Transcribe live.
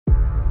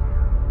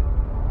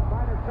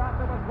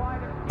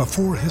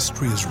Before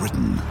history is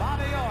written,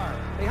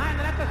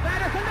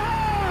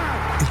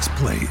 it's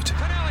played.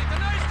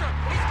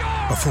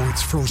 Before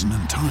it's frozen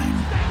in time,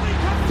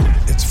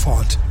 it's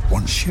fought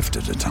one shift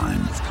at a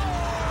time.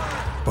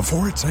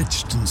 Before it's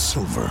etched in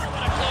silver,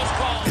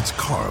 it's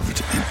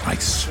carved in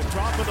ice.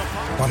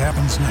 What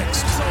happens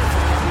next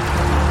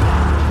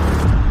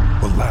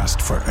will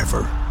last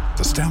forever.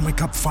 The Stanley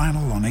Cup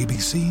Final on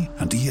ABC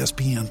and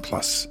ESPN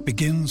Plus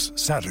begins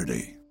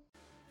Saturday.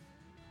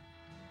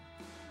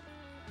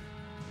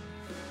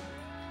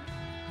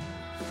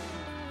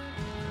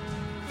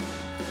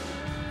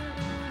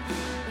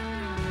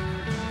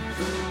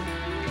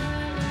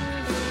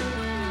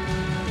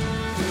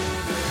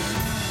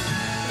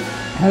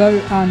 Hello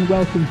and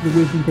welcome to the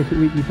Wisdom Cricket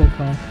Weekly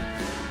podcast.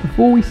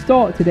 Before we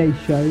start today's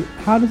show,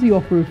 how does the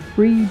offer of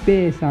free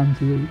beer sound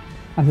to you?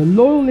 As a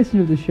loyal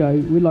listener of the show,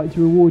 we'd like to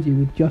reward you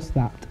with just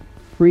that,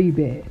 free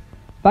beer.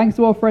 Thanks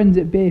to our friends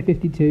at Beer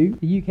 52,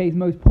 the UK's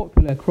most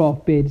popular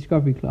craft beer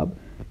discovery club,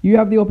 you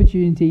have the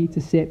opportunity to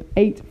sip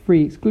 8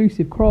 free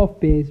exclusive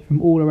craft beers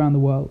from all around the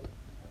world.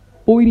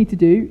 All you need to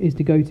do is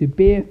to go to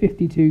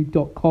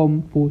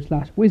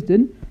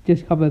beer52.com/wisdom,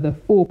 just cover the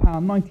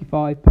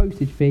 £4.95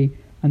 postage fee,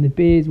 and the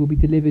beers will be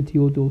delivered to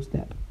your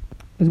doorstep.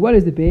 As well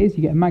as the beers,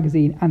 you get a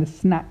magazine and a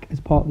snack as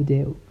part of the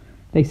deal.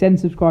 They send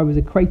subscribers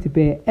a crate of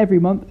beer every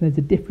month, and there's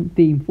a different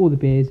theme for the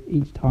beers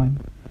each time.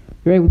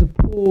 You're able to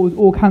pause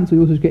or cancel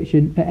your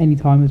subscription at any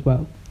time as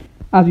well.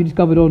 As we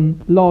discovered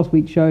on last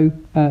week's show,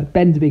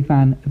 Ben's a big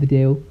fan of the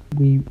deal.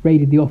 We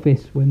raided the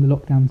office when the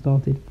lockdown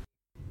started.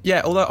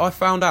 Yeah, although I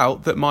found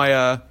out that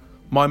my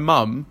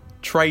mum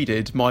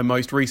traded my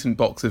most recent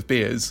box of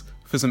beers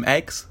for some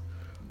eggs.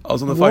 I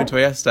was on the phone to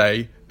her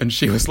yesterday, and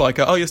she was like,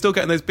 "Oh, you're still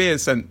getting those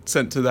beers sent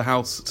to the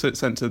house,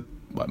 sent to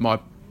like, my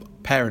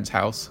parents'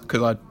 house,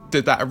 because I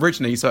did that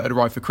originally so it had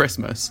arrived for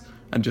Christmas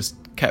and just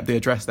kept the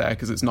address there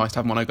because it's nice to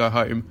have them when I go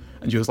home."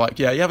 And she was like,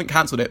 "Yeah, you haven't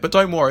cancelled it, but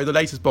don't worry, the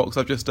latest box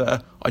I've just I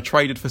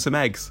traded for some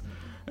eggs."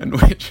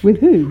 And which with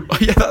who?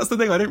 Yeah, that's the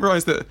thing. I didn't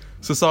realise that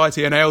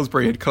society in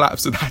Aylesbury had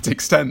collapsed to that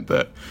extent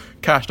that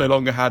cash no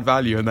longer had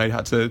value and they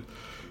had to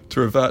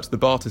revert to the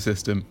barter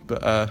system.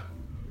 But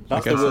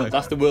that's the world. So.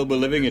 That's the world we're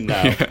living in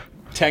now. Yeah.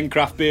 10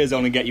 craft beers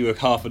only get you a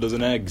half a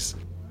dozen eggs.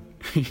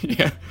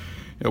 Yeah,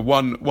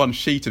 one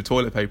sheet of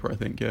toilet paper, I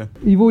think. Yeah.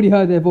 You've already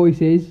heard their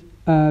voices.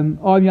 I'm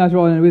Yaz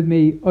Ryan, and with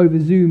me over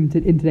Zoom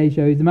in today's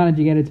show is the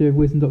managing editor of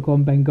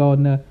Wisdom.com, Ben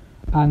Gardner,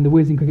 and the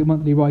Wisdom Cricket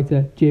Monthly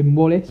writer, Jim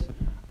Wallace.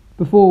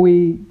 Before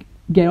we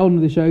get on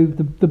with the show,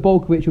 the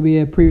bulk of which will be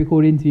a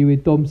pre-recorded interview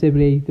with Dom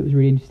Sibley that was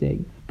really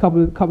interesting.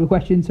 Couple of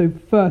questions. So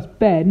first,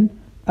 Ben,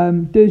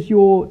 does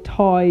your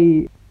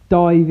Thai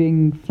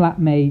diving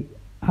flatmate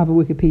have a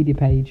Wikipedia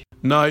page?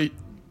 No,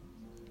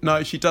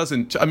 she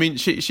doesn't. I mean,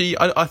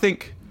 I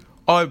think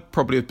I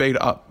probably have beat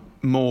it up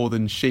more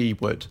than she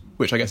would,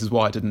 which I guess is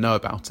why I didn't know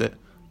about it.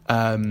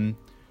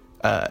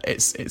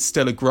 It's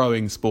still a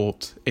growing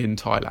sport in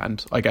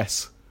Thailand, I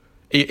guess.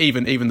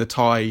 Even the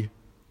Thai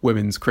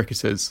women's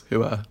cricketers,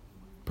 who are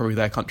probably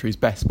their country's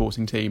best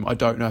sporting team, I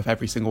don't know if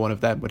every single one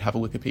of them would have a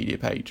Wikipedia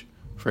page,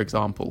 for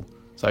example.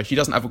 So she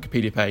doesn't have a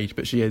Wikipedia page,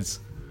 but she is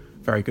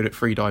very good at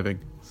free diving.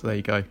 So there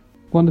you go.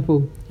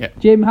 Wonderful. Yeah.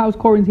 Jim, how's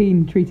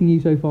quarantine treating you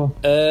so far?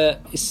 The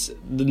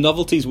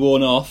novelty's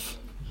worn off,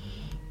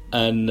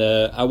 and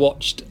I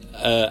watched.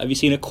 Have you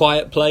seen A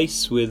Quiet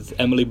Place with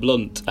Emily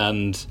Blunt?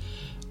 And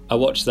I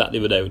watched that the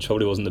other day, which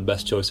probably wasn't the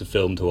best choice of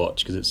film to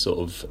watch because it's sort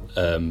of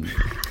a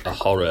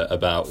horror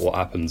about what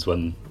happens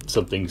when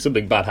something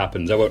bad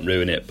happens. I won't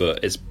ruin it,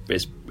 but it's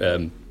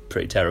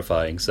pretty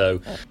terrifying. So.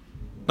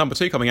 Number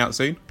 2 coming out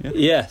soon.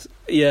 Yeah.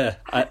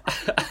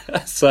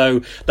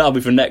 So that'll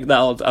be for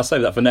I'll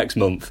save that for next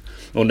month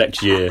or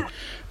next year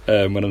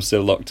when I'm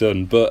still locked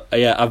in. But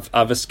yeah,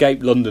 I've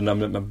escaped London.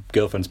 I'm at my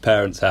girlfriend's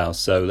parents' house,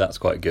 so that's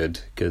quite good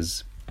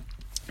because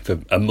for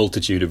a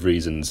multitude of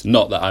reasons.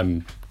 Not that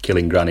I'm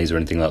killing grannies or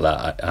anything like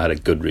that. I had a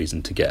good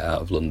reason to get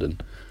out of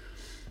London.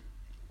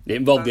 It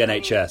involved the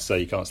NHS, so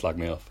you can't slag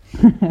me off.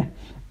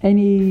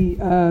 Any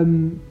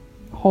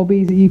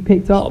hobbies that you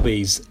picked up?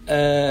 Hobbies.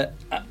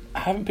 I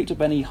haven't picked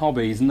up any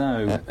hobbies,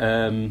 no.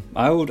 I'm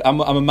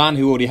a man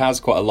who already has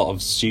quite a lot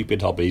of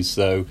stupid hobbies,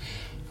 so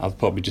I'll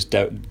probably just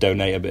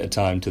donate a bit of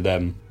time to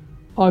them.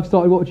 I've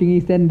started watching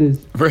EastEnders.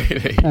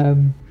 Really?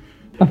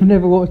 I've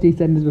never watched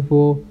EastEnders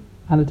before,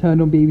 and I turned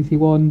on BBC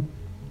One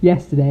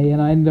yesterday,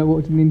 and I ended up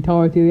watching the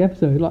entirety of the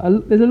episode.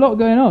 There's a lot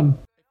going on.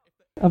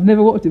 I've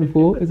never watched it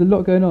before. There's a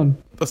lot going on.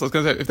 That's what I was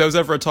going to say. If there was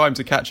ever a time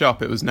to catch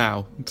up, it was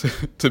now,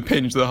 to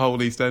binge the whole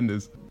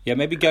EastEnders. Yeah,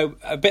 maybe go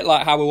a bit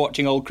like how we're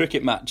watching old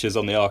cricket matches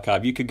on the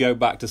archive. You could go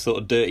back to sort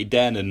of Dirty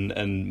Den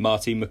and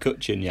Martine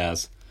McCutcheon,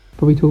 Yaz.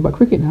 Probably talk about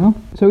cricket now.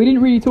 So we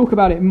didn't really talk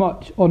about it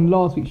much on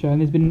last week's show,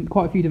 and there's been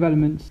quite a few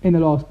developments in the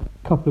last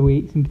couple of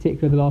weeks, in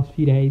particular the last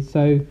few days.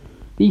 So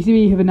the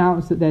ECB have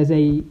announced that there's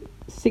a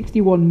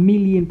 £61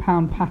 million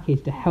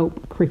package to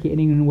help cricket in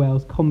England and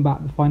Wales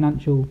combat the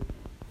financial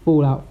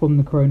fallout from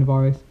the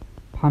coronavirus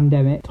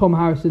pandemic. Tom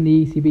Harrison,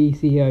 the ECB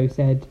CEO,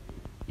 said,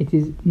 "It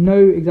is no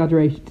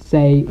exaggeration to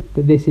say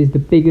that this is the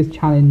biggest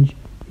challenge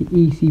the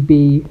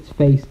ECB has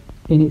faced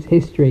in its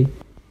history.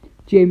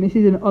 Jim, this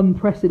is an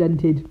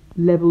unprecedented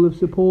level of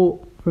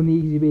support from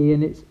the ECB,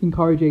 and it's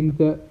encouraging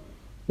that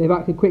they've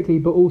acted quickly,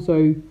 but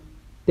also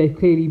they've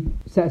clearly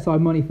set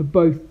aside money for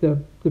both the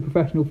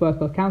professional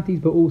first-class counties,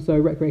 but also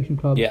recreation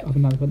clubs up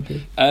and down the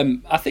country.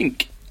 I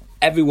think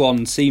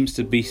everyone seems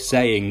to be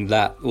saying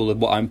that, all of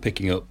what I'm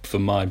picking up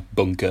from my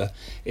bunker,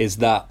 is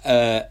that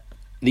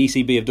the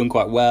ECB have done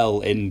quite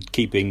well in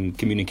keeping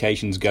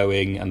communications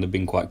going, and they've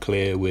been quite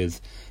clear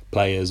with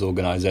players,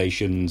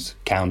 organisations,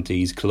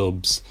 counties,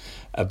 clubs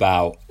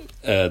about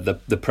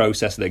the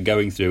process they're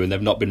going through, and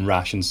they've not been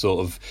rash and sort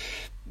of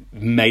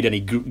made any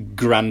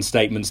grand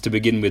statements to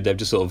begin with. They've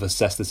just sort of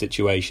assessed the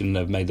situation.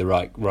 They've made the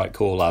right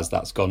call as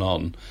that's gone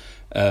on.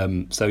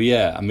 So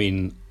yeah, I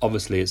mean,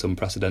 obviously it's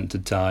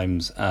unprecedented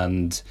times,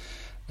 and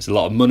it's a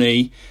lot of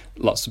money.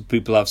 Lots of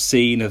people I've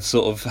seen have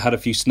sort of had a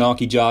few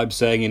snarky jibes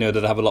saying, that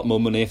they'd have a lot more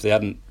money if they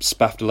hadn't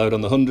spaffed a load on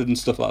the 100 and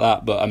stuff like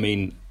that. But I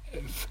mean,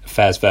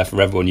 fair's fair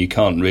for everyone. You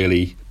couldn't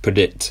really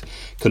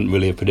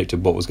have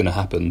predicted what was going to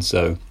happen.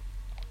 So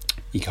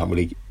you can't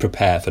really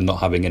prepare for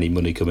not having any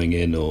money coming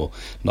in or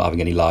not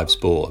having any live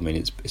sport. I mean,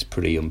 it's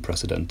pretty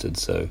unprecedented.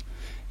 So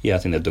yeah, I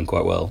think they've done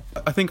quite well.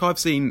 I think I've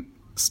seen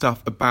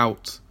stuff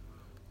about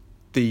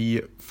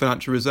the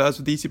financial reserves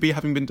of the ECB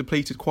having been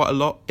depleted quite a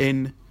lot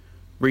in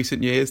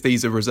recent years.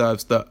 These are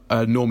reserves that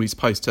are normally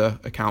supposed to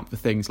account for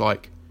things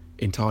like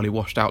entirely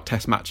washed out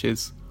test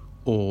matches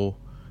or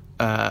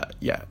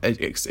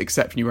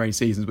exceptionally rainy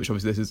seasons, which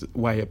obviously this is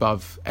way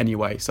above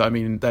anyway. So I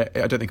mean, I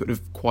don't think it would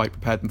have quite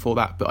prepared them for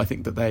that, but I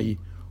think that they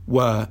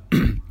were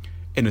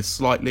in a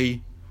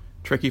slightly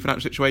tricky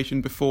financial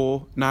situation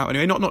before now.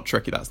 Anyway, not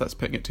tricky, that's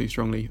putting it too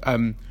strongly.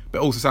 But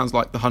it also sounds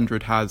like the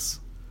 100 has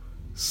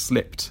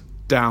slipped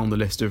down the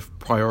list of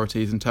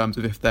priorities in terms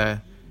of if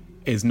there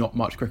is not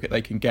much cricket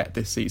they can get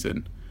this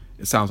season.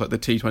 It sounds like the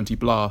T20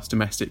 Blast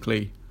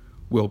domestically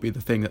will be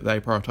the thing that they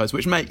prioritise,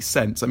 which makes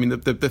sense. I mean,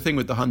 the thing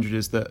with the 100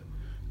 is that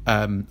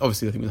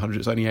obviously the thing with the 100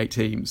 is only 8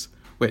 teams,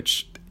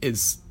 which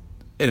is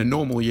in a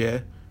normal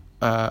year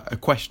a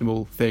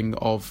questionable thing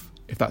of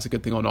if that's a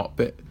good thing or not.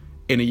 But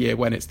in a year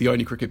when it's the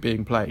only cricket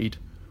being played,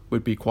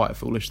 would be quite a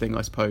foolish thing,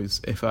 I suppose,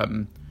 if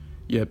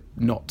you're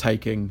not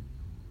taking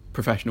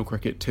professional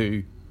cricket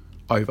to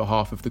over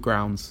half of the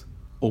grounds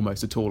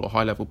almost at all, or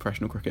high level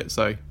professional cricket.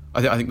 So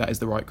I think that is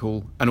the right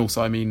call. And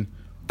also, I mean,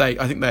 I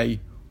think they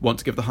want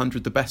to give the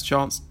 100 the best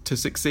chance to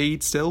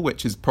succeed still,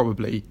 which is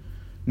probably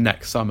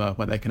next summer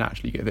when they can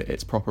actually give it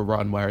its proper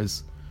run,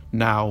 whereas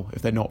now,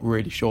 if they're not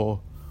really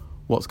sure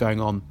what's going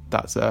on,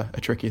 that's a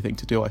trickier thing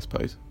to do, I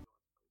suppose.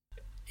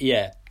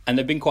 Yeah, and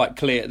they've been quite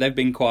clear. They've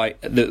been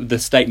quite... The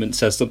statement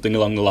says something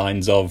along the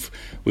lines of,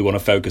 we want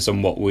to focus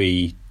on what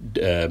we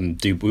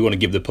do. We want to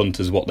give the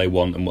punters what they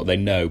want and what they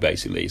know,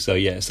 basically. So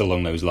yeah, it's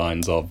along those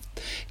lines of,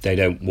 they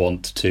don't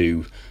want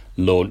to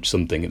launch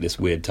something at this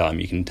weird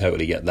time. You can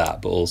totally get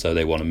that, but also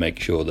they want to make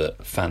sure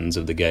that fans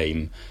of the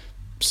game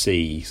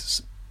see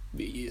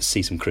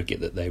some cricket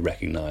that they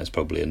recognise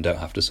probably, and don't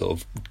have to sort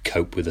of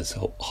cope with this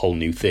whole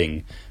new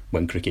thing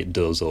when cricket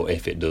does, or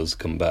if it does,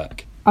 come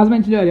back. As I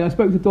mentioned earlier, I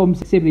spoke to Dom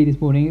Sibley this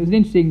morning. It was an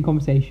interesting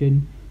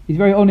conversation. He's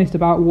very honest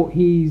about what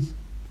he's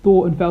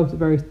thought and felt at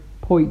various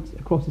points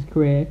across his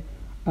career.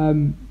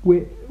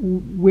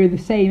 We're the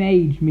same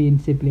age, me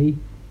and Sibley,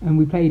 and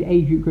we played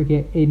age group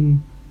cricket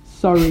in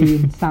Surrey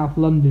and South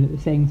London at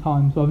the same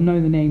time. So I've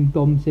known the name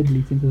Dom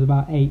Sibley since I was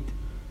about 8.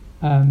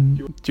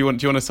 Do you want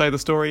to say the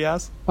story,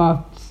 Yaz?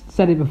 I've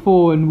said it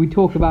before, and we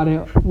talk about it.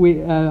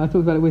 I talked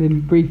about it with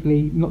him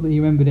briefly. Not that he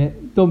remembered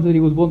it. Dom said he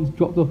was once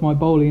dropped off my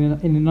bowling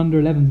in an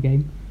under 11s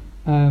game.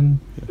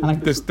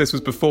 This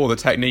was before the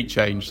technique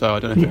change, so I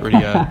don't know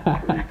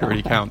if it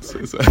really counts.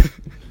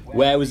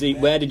 Where was he?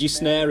 Where did you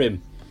snare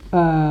him?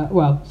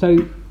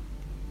 So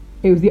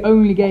it was the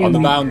only game on the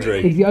boundary.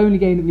 It was the only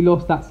game that we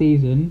lost that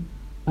season.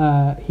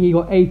 He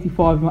got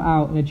 85 not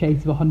out in a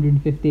chase of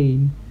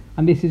 115.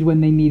 And this is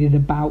when they needed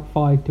about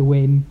 5 to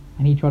win,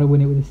 and he tried to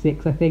win it with a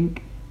 6, I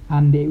think.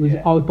 And it was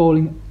I was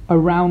bowling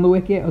around the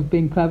wicket, I was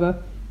being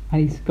clever,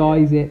 and he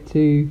skies it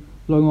to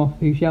long off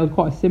who shelled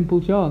quite a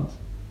simple chance.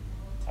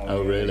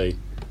 Oh, really?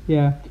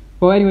 Yeah.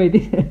 Well, anyway,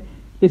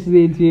 this is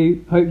the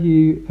interview. Hope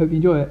you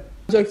enjoy it.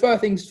 So first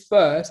things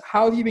first,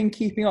 how have you been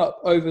keeping up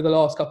over the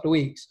last couple of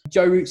weeks?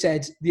 Joe Root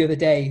said the other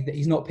day that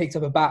he's not picked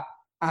up a bat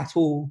at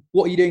all.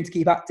 What are you doing to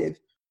keep active?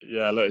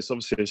 Yeah, look, it's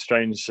obviously a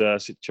strange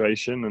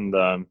situation, and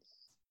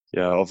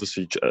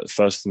obviously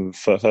first and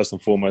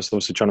foremost,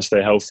 obviously trying to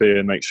stay healthy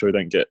and make sure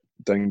you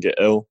don't get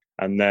ill,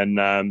 and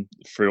then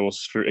through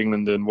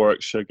England and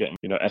Warwickshire, getting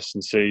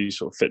S&C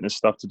sort of fitness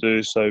stuff to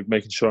do. So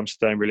making sure I'm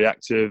staying really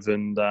active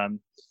and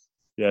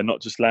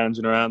not just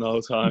lounging around the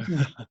whole time.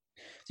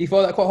 Do you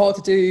find that quite hard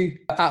to do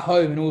at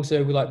home, and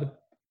also with like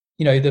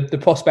the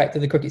prospect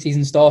of the cricket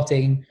season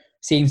starting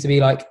seems to be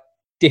like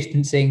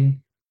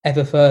distancing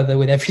ever further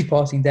with every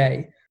passing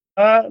day?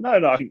 No,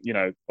 I think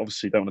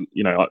obviously don't want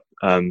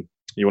to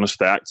you want to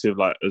stay active,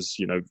 like, as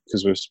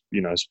because we're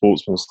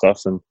sportsmen and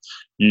stuff, and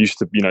you used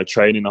to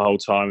training the whole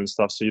time and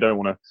stuff, so you don't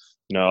want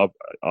to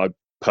I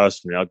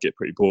personally, I'd get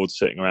pretty bored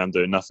sitting around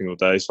doing nothing all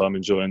day. So I'm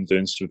enjoying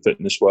doing some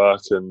fitness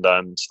work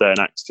and staying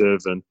active.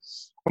 And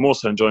I'm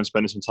also enjoying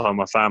spending some time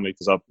with my family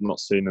because I've not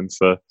seen them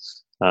for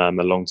a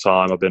long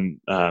time.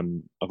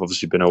 I've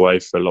obviously been away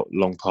for a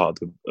long part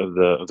of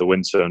the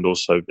winter, and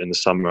also in the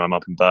summer I'm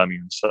up in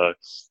Birmingham. So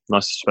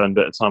nice to spend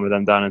a bit of time with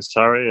them down in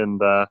Surrey, and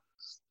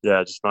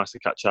just nice to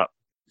catch up.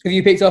 Have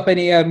you picked up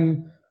any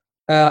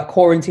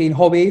quarantine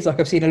hobbies? Like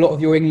I've seen a lot of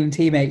your England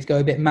teammates go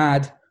a bit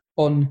mad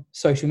on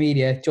social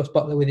media. Josh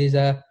Buttler with his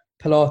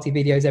Pilates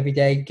videos every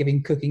day,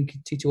 giving cooking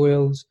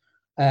tutorials.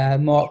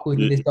 Mark Wood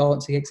with his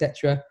dancing,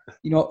 etc.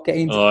 You're not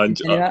getting into any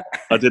of that?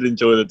 I did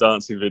enjoy the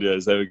dancing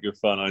videos; they were good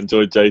fun. I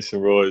enjoyed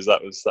Jason Roy's. That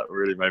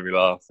really made me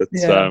laugh.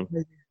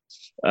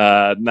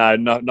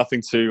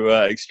 Nothing too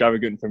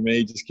extravagant for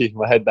me. Just keeping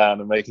my head down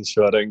and making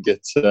sure I don't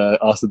get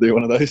asked to do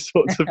one of those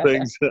sorts of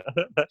things.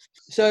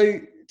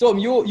 So, Dom,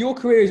 your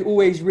career has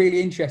always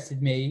really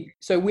interested me.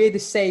 So we're the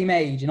same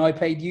age, and I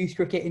played youth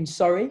cricket in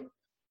Surrey.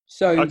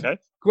 So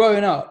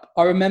growing up,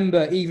 I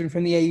remember even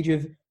from the age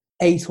of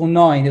 8 or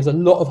 9, there was a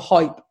lot of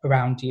hype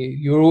around you.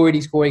 You were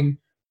already scoring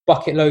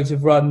bucket loads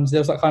of runs. There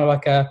was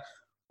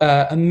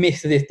a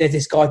myth that there's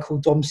this guy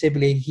called Dom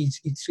Sibley. He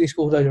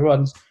scores loads of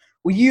runs.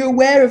 Were you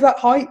aware of that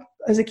hype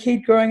as a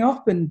kid growing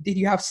up? And did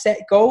you have set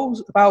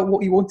goals about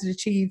what you wanted to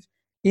achieve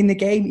in the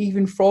game,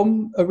 even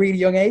from a really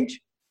young age?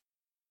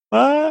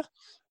 No,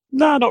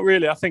 not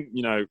really. I think,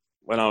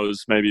 when I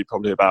was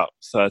probably about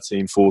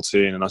 13,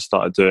 14, and I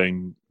started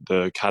doing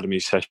the academy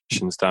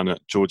sessions down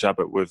at George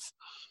Abbott with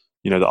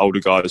the older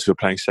guys who were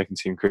playing second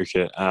team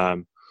cricket,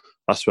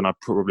 that's when I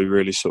probably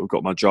really sort of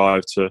got my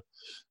drive to,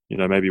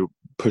 maybe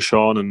push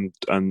on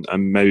and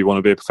maybe want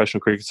to be a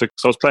professional cricketer.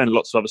 Because I was playing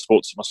lots of other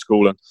sports at my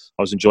school, and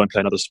I was enjoying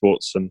playing other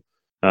sports, and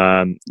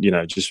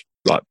just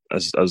like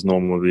as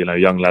normal,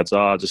 young lads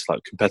are, just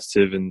like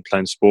competitive and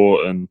playing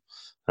sport. And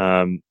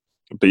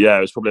but yeah,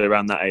 it was probably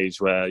around that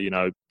age where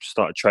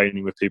started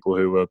training with people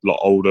who were a lot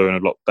older and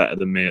a lot better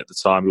than me at the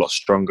time, a lot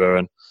stronger,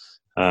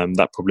 and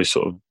that probably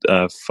sort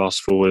of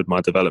fast forwarded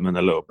my development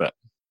a little bit.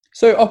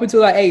 So up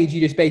until that age,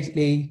 you're just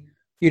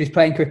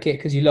playing cricket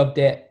because you loved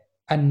it,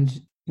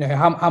 and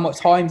how much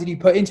time did you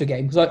put into a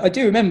game? Because I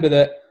do remember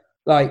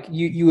that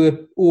you were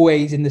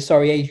always in the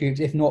Surrey age groups,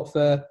 if not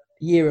for a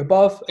year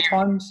above at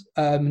times,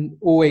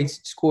 always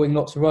scoring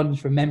lots of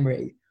runs from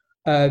memory.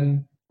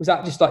 Was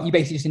that just you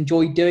basically just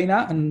enjoyed doing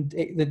that, and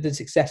the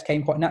success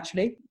came quite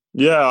naturally?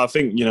 Yeah, I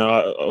think,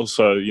 I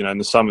also, in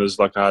the summers,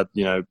 I had,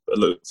 a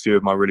few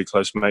of my really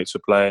close mates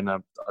were playing. I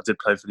did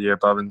play for the year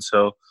above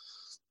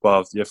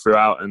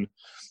throughout. And,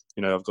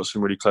 I've got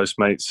some really close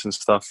mates and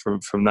stuff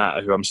from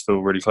that who I'm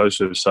still really close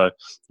with. So,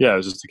 yeah, it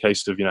was just a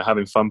case of,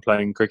 having fun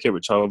playing cricket,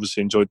 which I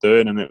obviously enjoyed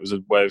doing. And it was a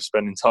way of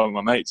spending time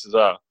with my mates as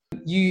well.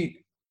 You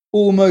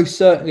almost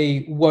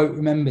certainly won't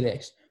remember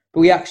this,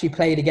 but we actually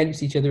played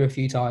against each other a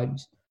few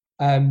times.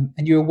 And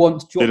you were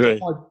once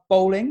dropped by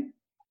bowling.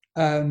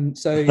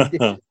 So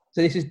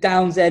this was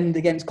Downs End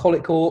against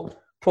Collet Court,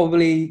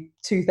 probably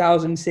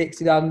 2006,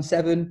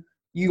 2007.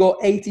 You got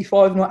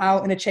 85 not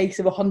out in a chase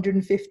of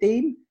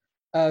 115.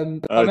 I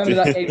remember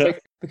that game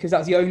because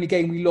that's the only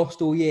game we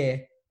lost all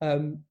year.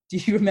 Do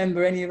you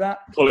remember any of that?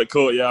 Collet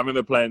Court, yeah, I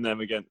remember playing them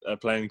again,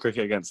 playing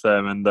cricket against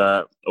them, and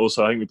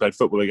also I think we played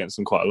football against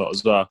them quite a lot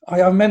as well. I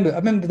remember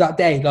that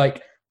day. I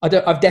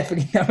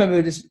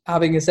remember just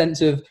having a sense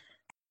of,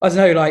 I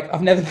don't know,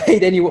 I've never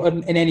played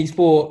anyone in any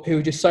sport who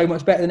were just so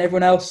much better than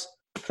everyone else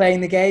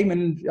playing the game.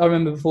 And I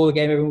remember before the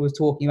game, everyone was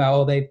talking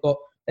about, they've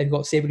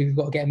got Sibley, we've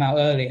got to get him out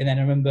early. And then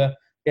I remember,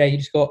 we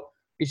just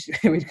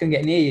couldn't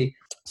get near you.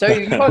 So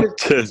you kind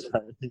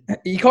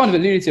of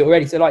alluded to it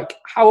already. So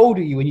how old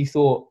were you when you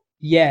thought,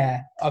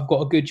 yeah, I've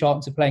got a good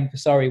chance of playing for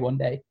Surrey one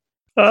day?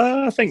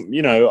 I think,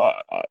 you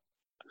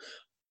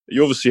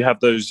obviously have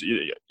those,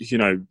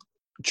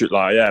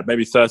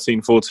 maybe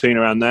 13, 14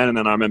 around then. And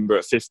then I remember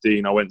at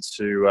 15, I went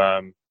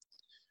to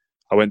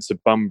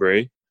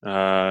Bunbury,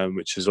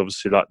 which is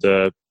obviously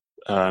the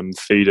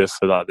feeder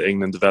for the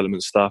England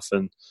development stuff.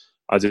 And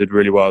I did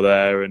really well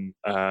there. And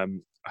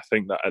I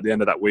think that at the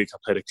end of that week, I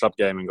played a club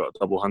game and got a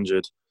double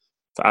 100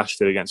 for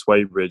Ashton against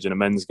Weybridge in a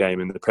men's game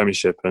in the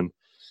Premiership. And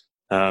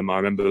I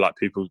remember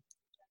people,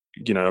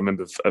 I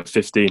remember at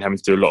 15 having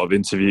to do a lot of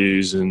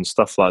interviews and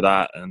stuff like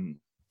that. And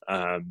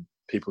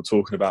people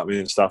talking about me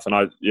and stuff.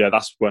 And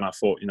that's when I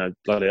thought,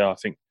 bloody hell, I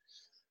think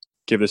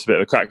give this a bit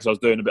of a crack, because I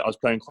was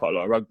playing quite a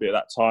lot of rugby at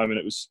that time, and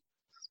it was,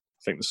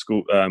 I think the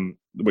school,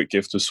 the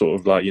Whitgift was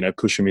sort of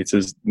pushing me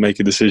to make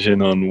a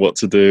decision on what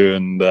to do,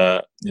 and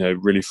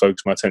really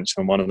focus my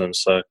attention on one of them.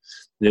 So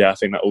I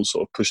think that all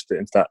sort of pushed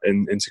it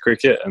into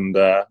cricket, and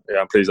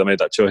I'm pleased I made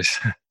that choice.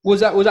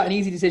 Was that an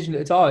easy decision at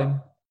the time?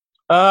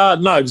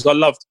 No, because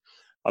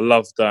I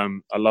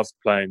loved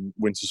playing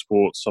winter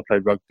sports. I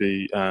played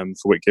rugby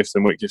for Whitgift,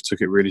 and Whitgift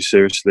took it really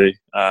seriously.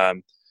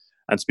 And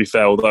to be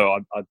fair, although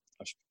I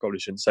probably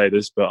shouldn't say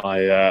this, but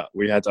I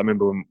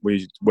remember when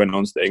we went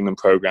on to the England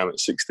programme at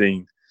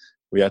 16,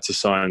 we had to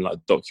sign like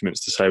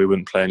documents to say we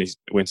wouldn't play any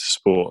winter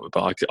sport.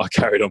 But I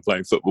carried on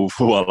playing football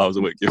for while I was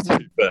at Whitgift, to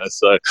be fair.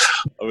 So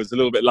I was a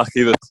little bit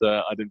lucky that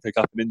I didn't pick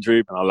up an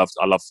injury. And I love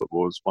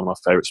football. It's one of my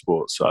favourite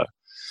sports. So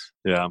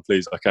yeah, I'm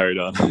pleased I carried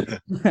on.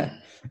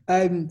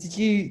 Did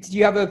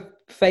you have a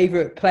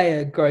favourite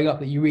player growing up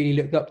that you really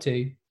looked up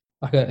to,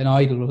 like an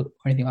idol or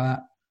anything like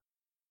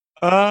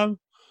that?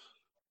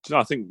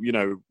 I think,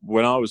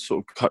 when I was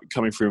sort of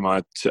coming through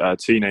my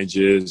teenage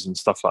years and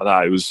stuff like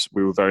that,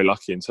 we were very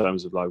lucky in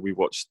terms of, like, we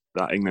watched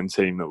that England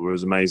team that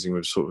was amazing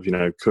with sort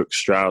of, Cook,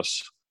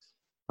 Strauss,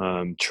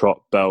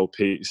 Trott, Bell,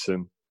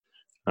 Peterson.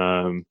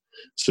 So,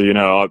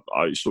 I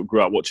sort of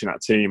grew up watching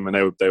that team, and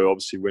they were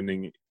obviously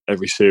winning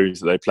every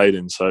series that they played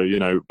in. So,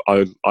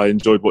 I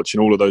enjoyed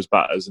watching all of those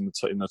batters in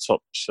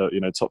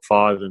the top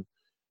five, and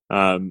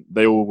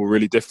they all were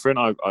really different.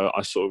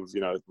 I sort of,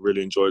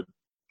 really enjoyed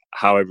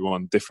how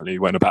everyone differently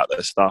went about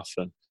their stuff,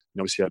 and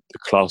obviously you had the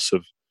class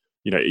of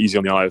easy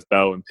on the eye of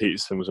Bell and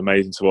Peterson was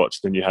amazing to watch.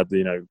 Then you had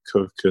the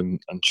Cook and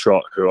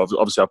Trott, who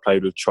obviously I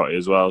played with Trotty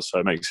as well, so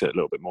it makes it a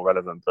little bit more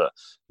relevant. But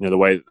the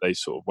way that they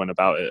sort of went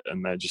about it,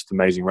 and they're just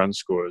amazing run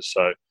scorers.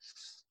 So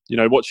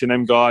watching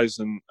them guys,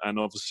 and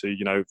obviously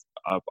I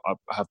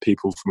have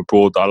people from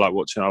abroad that I like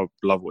watching. I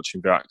love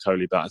watching Virat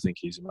Kohli, but I think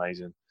he's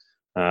amazing.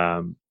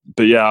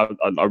 But yeah,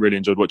 I really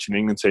enjoyed watching the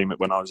England team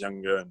when I was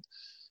younger, and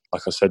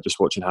like I said, just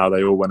watching how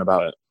they all went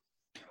about it.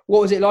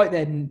 What was it like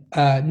then,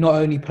 not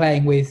only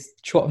playing with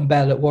Trott and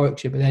Bell at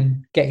Warwickshire, but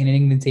then getting an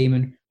England team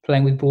and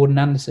playing with Broad and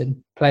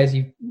Anderson, players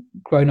you've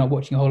grown up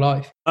watching your whole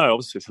life? Oh,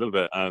 obviously it's a little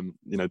bit,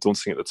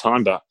 daunting at the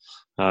time, but,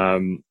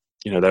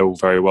 they're all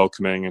very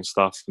welcoming and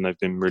stuff, and they've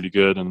been really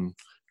good and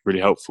really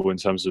helpful in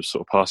terms of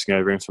sort of passing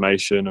over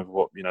information of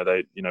what,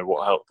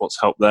 what's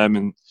helped them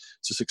and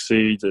to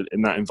succeed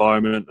in that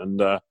environment.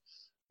 And,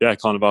 I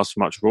can't have asked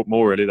for much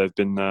more, really. They've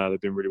been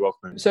really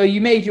welcoming. So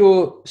you made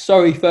your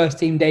Surrey first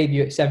team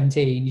debut at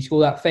 17. You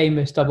scored that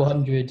famous double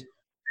 100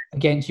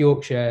 against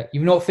Yorkshire.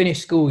 You've not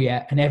finished school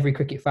yet, and every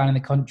cricket fan in the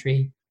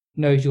country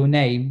knows your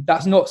name.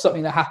 That's not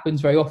something that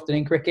happens very often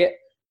in cricket.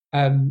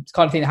 It's the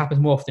kind of thing that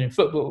happens more often in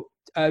football.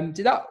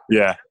 Did that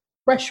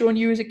pressure on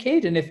you as a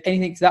kid? And if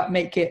anything, does that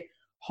make it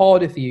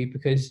harder for you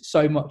because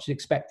so much is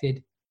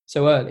expected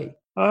so early?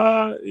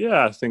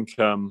 I think,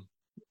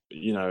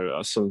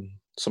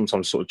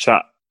 sometimes sort of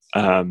chat.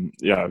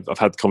 I've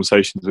had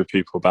conversations with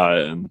people about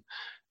it, and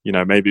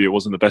maybe it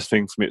wasn't the best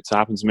thing for it to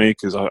happen to me,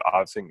 because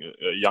I think at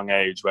a young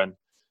age, when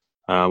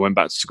I went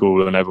back to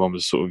school and everyone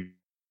was sort of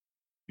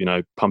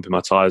pumping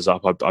my tyres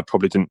up, I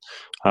probably didn't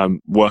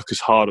work as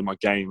hard on my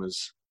game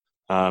as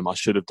I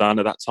should have done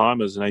at that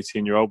time as an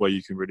 18-year-old, where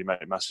you can really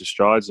make massive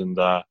strides. And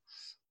I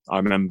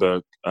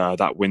remember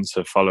that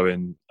winter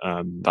following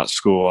that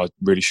score, I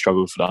really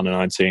struggled for the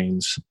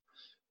under-19s.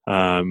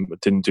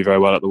 Didn't do very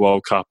well at the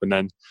World Cup, and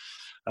then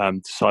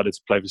decided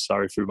to play for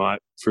Surrey through my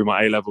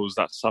A-levels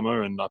that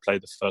summer, and I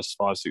played the first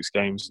 5-6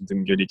 games and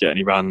didn't really get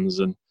any runs.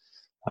 And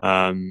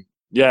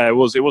it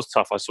was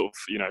tough. I sort of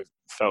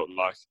felt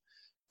like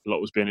a lot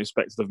was being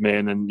expected of me,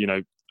 and then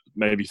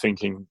maybe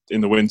thinking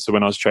in the winter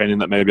when I was training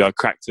that maybe I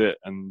cracked it,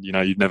 and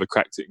you'd never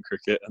cracked it in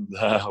cricket, and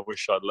I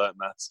wish I'd learned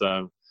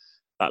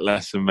that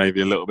lesson maybe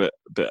a little bit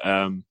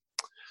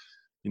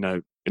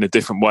in a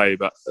different way,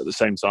 but at the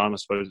same time, I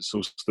suppose it's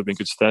also stood me in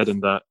good stead.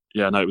 And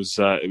it was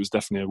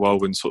definitely a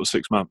whirlwind sort of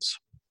 6 months.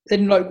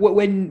 Then, like,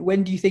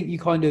 when do you think you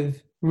kind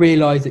of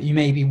realised that you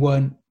maybe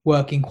weren't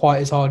working quite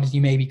as hard as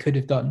you maybe could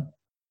have done?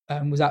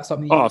 Was that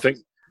something? I think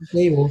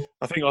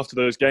after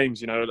those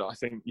games, I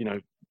think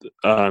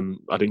I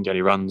didn't get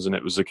any runs, and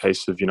it was a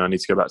case of I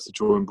need to go back to the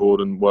drawing board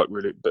and work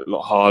really a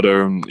lot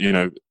harder. And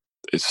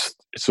it's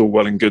all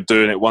well and good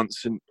doing it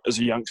once as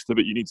a youngster,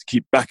 but you need to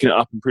keep backing it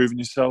up and proving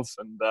yourself.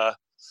 And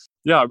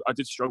I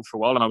did struggle for a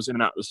while, and I was in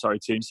and out of the Surrey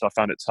team, so I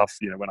found it tough.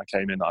 When I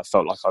came in, I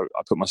felt like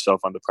I put myself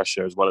under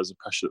pressure, as well as the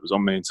pressure that was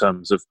on me in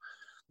terms of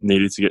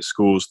needing to get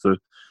scores to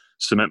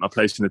cement my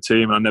place in the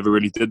team, and I never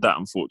really did that,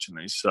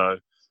 unfortunately. So,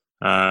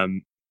 that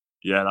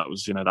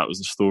was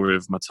the story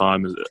of my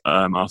time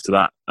after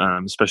that,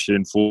 especially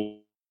in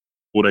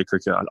four-day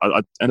cricket.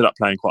 I ended up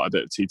playing quite a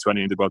bit of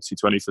T20 and did well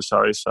T20 for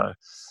Surrey, so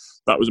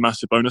that was a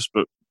massive bonus.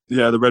 But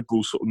the Red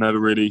Bull sort of never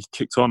really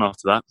kicked on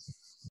after that.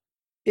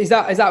 Is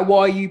that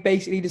why you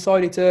basically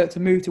decided to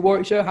move to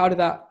Warwickshire? How did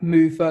that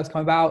move first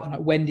come about?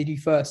 And when did you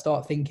first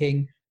start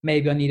thinking,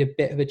 maybe I need a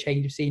bit of a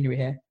change of scenery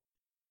here?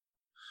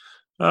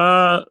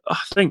 I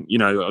think,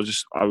 I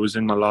was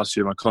in my last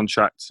year of my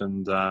contract,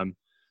 and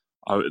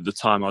at the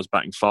time I was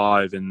batting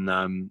 5 in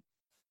the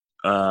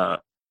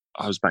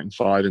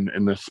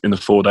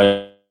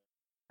 4-day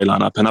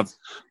lineup. And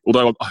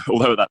although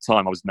at that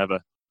time I was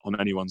never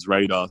on anyone's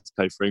radar to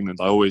play for England,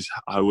 I always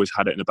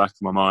had it in the back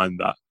of my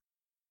mind that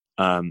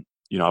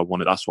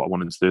that's what I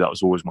wanted to do. That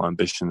was always my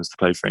ambition, is to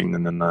play for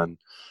England. And then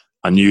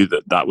I knew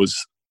that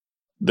was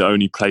the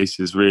only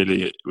places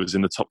really, it was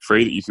in the top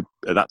 3 that you could,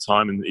 at that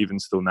time, and even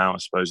still now, I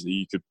suppose,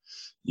 that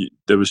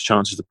there was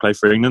chances to play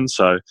for England.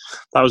 So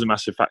that was a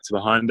massive factor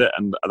behind it.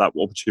 And that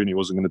opportunity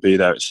wasn't going to be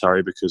there at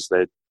Surrey, because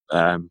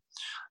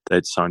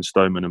they'd signed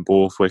Stoneman and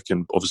Borthwick,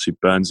 and obviously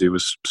Burnsy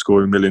was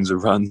scoring millions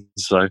of runs.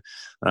 So,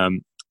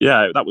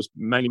 that was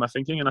mainly my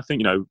thinking. And I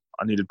think, I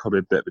needed probably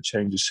a bit of a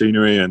change of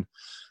scenery. And,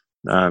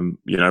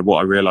 what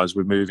I realised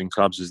with moving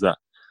clubs is that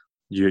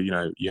you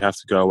have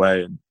to go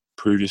away and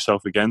prove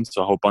yourself again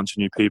to a whole bunch of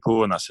new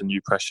people, and that's a new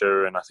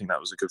pressure. And I think that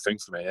was a good thing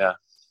for me. Yeah,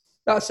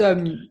 that's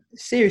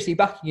seriously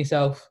backing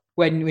yourself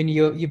when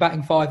you're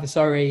batting 5 for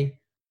Surrey,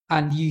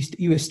 and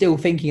you were still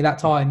thinking at that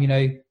time,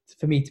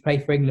 for me to play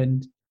for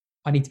England,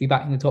 I need to be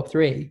batting the top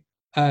 3.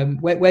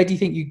 Where do you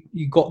think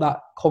you got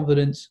that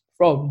confidence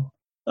from?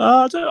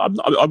 I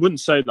wouldn't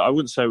say that. I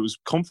wouldn't say it was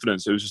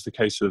confidence. It was just a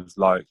case of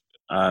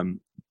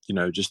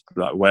just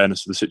that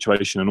awareness of the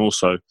situation, and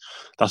also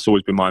that's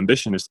always been my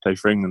ambition, is to play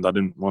for England. I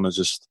didn't want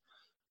to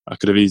I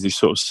could have easily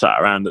sort of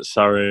sat around at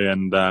Surrey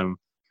and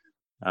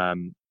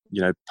batted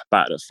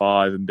at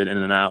 5 and been in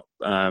and out.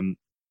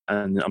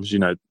 And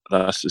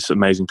that's just an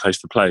amazing place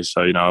to play.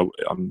 So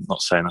I'm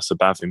not saying that's a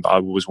bad thing, but I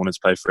always wanted to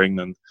play for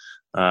England,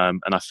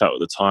 and I felt at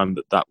the time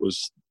that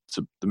was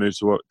the move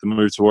to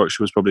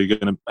Warwickshire was probably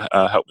going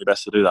to help me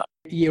best to do that.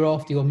 A year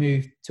after your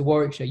move to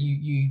Warwickshire,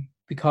 you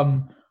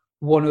become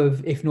one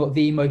of, if not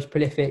the most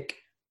prolific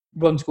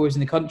run scorers in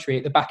the country.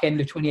 At the back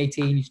end of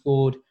 2018, you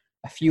scored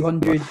a few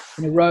hundred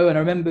in a row, and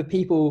I remember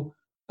people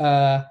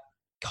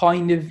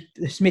kind of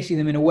dismissing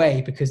them in a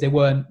way because they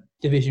weren't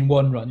Division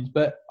 1 runs.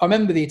 But I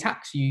remember the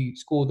attacks you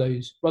scored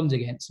those runs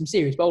against. Some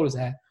serious bowlers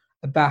there: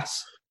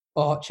 Abbas,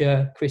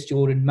 Archer, Chris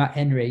Jordan, Matt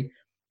Henry.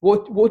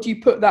 What do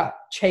you put that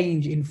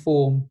change in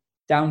form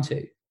down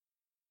to?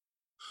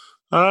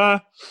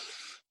 To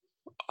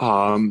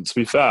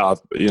be fair,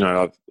 I've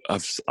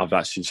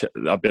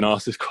been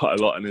asked this quite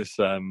a lot in this.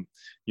 I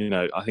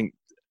think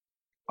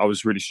I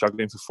was really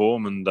struggling for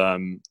form,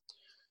 and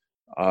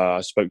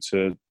I spoke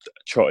to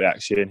Trotty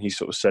actually, and he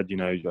sort of said,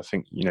 I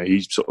think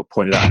he sort of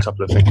pointed out a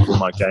couple of things in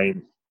my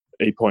game.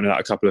 He pointed out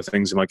a couple of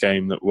things in my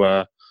game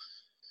that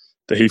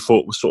he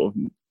thought was sort of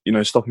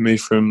stopping me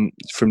from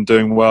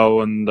doing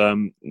well, and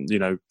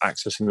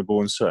accessing the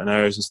ball in certain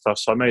areas and stuff.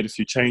 So I made a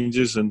few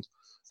changes, and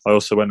I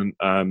also went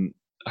and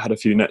had a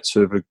few nets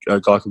with a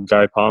guy called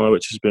Gary Palmer,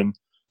 which has been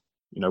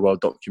well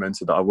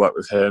documented that I worked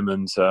with him,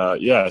 and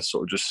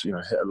sort of just hit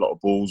a lot of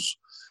balls,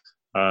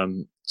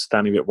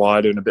 standing a bit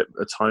wider and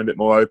a tiny bit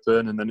more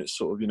open, and then it's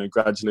sort of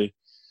gradually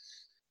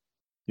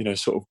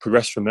sort of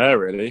progressed from there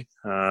really.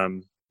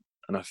 And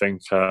I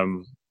think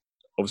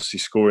obviously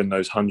scoring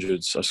those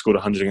hundreds, I scored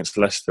 100 against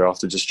Leicester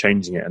after just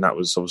changing it, and that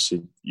was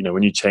obviously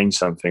when you change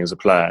something as a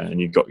player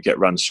and you've got to get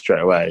runs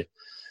straight away,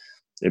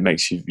 it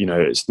makes you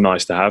it's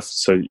nice to have,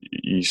 so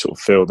you sort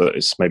of feel that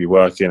it's maybe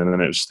working. And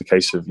then it was the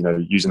case of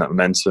using that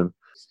momentum,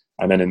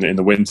 and then in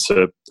the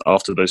winter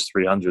after those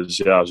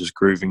 300s, I was just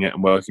grooving it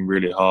and working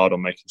really hard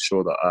on making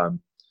sure that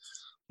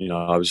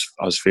I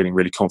was feeling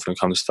really confident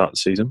come the start of the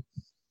season.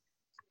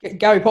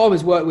 Gary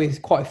Palmer's worked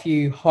with quite a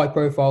few high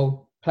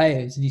profile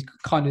players, and he's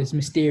kind of this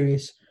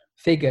mysterious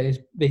figure,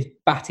 this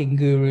batting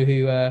guru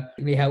who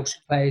really helps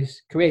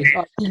players' careers.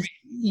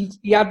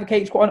 He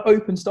advocates quite an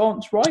open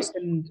stance, right?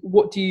 And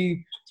what do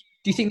you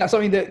think that's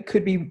something that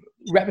could be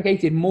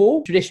replicated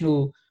more?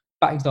 Traditional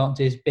batting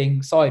stances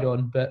being side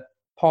on, but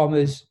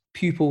Palmer's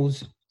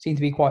pupils seem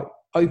to be quite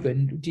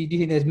open. Do you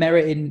think there's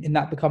merit in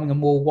that becoming a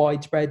more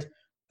widespread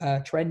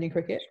trend in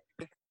cricket?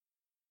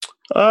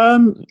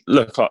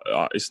 Look,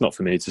 it's not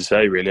for me to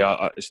say really.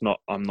 I'm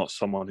not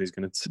someone who's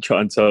going to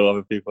try and tell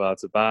other people how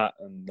to bat,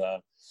 and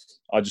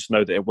I just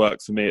know that it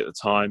worked for me at the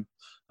time.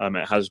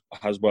 It has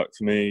worked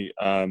for me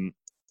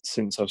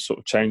since I've sort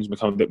of changed and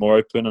become a bit more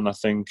open. And I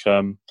think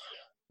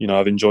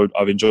I've enjoyed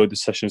the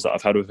sessions that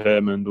I've had with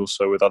him, and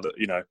also with other.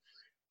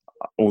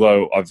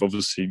 Although I've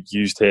obviously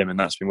used him and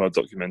that's been well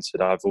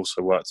documented, I've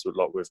also worked a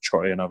lot with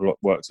Trotty, and I've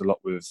worked a lot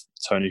with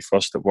Tony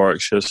Frost at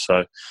Warwickshire.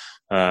 So.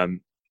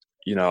 I'm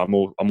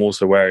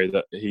also wary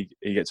that he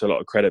gets a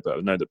lot of credit, but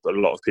I know that a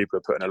lot of people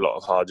are putting a lot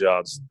of hard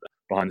yards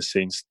behind the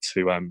scenes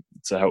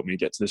to help me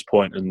get to this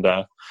point. And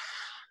I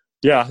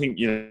think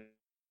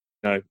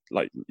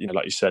like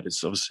you said,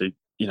 it's obviously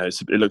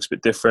it looks a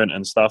bit different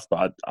and stuff,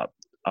 but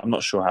I'm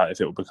not sure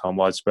if it will become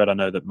widespread. I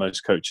know that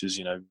most coaches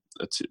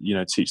teach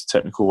the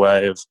technical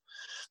way of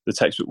the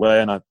textbook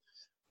way, and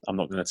I'm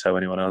not going to tell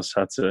anyone else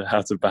how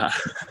to bat.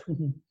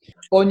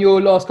 On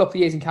your last couple of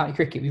years in county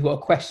cricket, we've got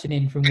a question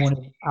in from one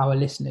of our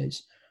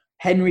listeners.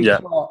 Henry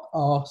Clark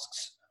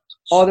asks,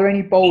 are there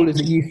any bowlers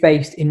that you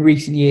faced in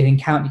recent years in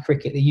county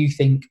cricket that you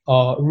think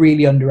are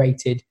really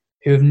underrated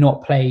who have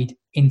not played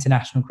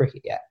international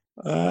cricket yet?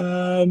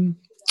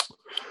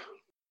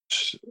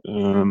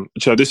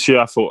 This year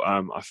I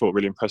thought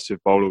really impressive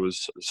bowler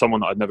was someone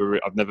that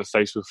I've never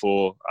faced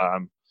before,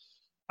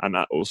 and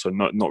that also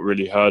not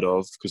really heard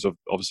of because of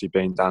obviously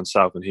being down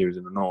south and he was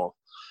in the north.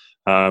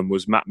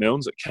 Was Matt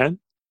Milnes at Kent.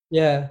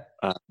 Yeah.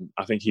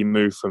 I think he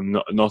moved from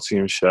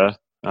Nottinghamshire,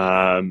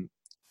 and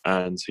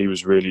he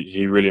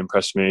really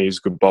impressed me. He's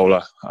a good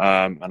bowler,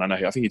 and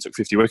I think he took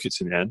 50 wickets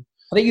in the end.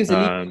 I think he was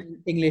the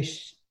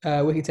English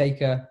wicket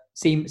taker,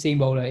 seam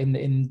bowler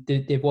in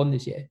Div 1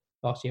 last year.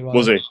 Right?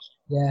 Was he?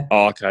 Yeah.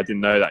 Oh, okay, I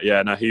didn't know that.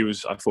 Yeah, no,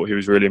 I thought he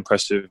was really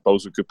impressive.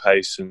 Bowls with good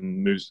pace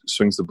and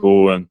swings the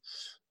ball, and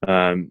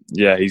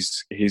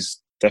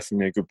he's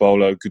definitely a good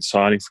bowler. Good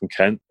signing from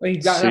Kent. Well,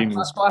 that's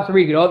a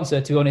really good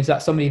answer. To be honest,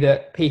 that's somebody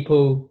that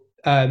people,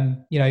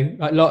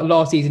 like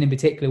last season in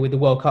particular with the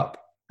World Cup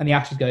and the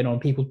Ashes going on,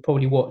 people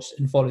probably watched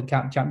and followed the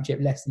championship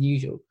less than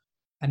usual.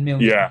 And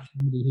Milne's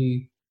somebody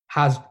who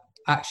has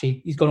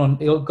actually he's gone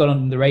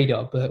on the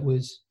radar, but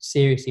was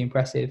seriously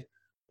impressive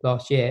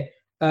last year.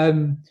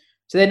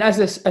 So then, as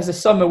the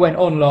summer went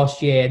on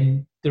last year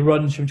and the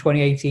runs from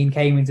 2018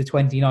 came into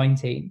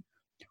 2019,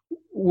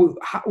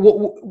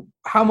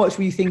 how much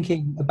were you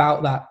thinking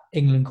about that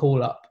England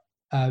call up?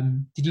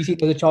 Did you think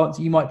there was a chance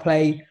that you might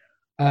play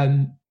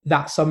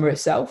that summer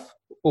itself,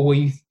 or were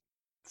you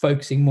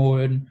focusing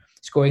more on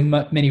scoring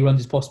many runs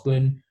as possible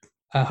and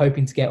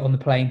hoping to get on the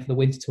plane for the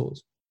winter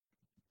tours?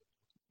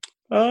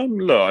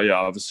 Look, yeah,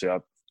 obviously,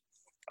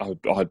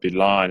 I'd be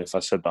lying if I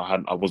said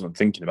that I wasn't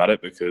thinking about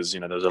it, because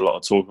there's a lot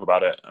of talk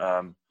about it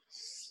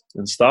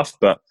and stuff.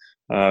 But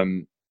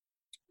I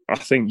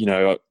think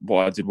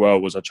what I did well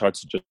was I tried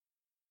to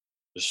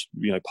just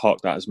park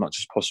that as much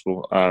as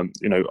possible. I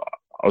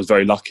was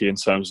very lucky in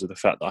terms of the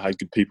fact that I had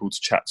good people to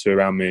chat to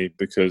around me,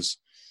 because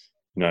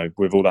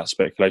with all that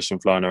speculation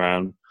flying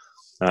around,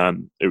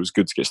 it was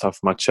good to get stuff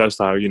from my chest.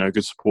 I had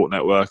good support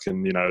network,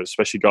 and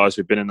especially guys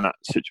who've been in that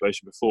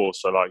situation before.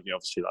 So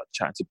obviously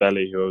chatting to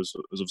Belly, who was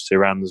obviously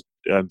around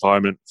the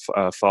environment.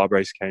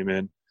 Farbrace came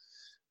in,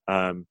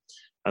 and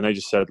they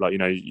just said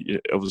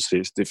obviously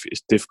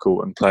it's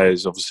difficult, and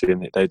players obviously,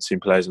 and they'd seen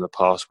players in the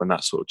past when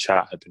that sort of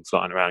chat had been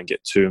flying around and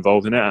get too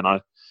involved in it. And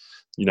I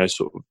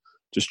sort of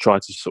just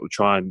tried to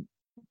try and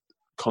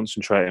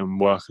concentrate and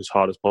work as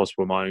hard as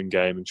possible in my own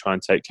game and try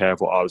and take care of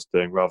what I was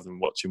doing rather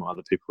than watching what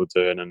other people were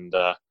doing. And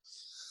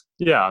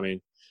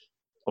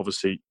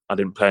obviously I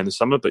didn't play in the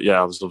summer, but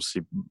I was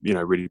obviously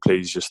really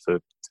pleased just to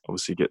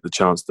obviously get the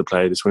chance to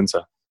play this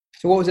winter.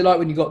 So what was it like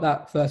when you got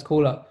that first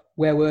call up?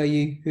 Where were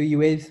you? Who were you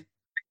with?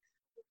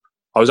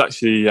 I was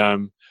actually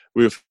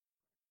we were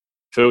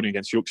fielding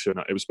against Yorkshire,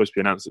 and it was supposed to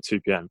be announced at 2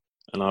 p.m.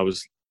 and I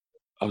was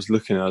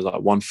looking, I was like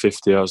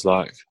 150. I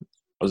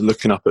was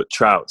looking up at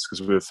Trouts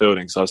because we were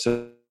fielding. So I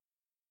said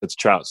to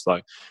Trouts,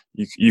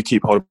 you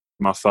keep holding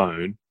my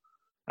phone,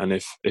 and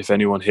if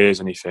anyone hears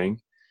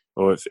anything,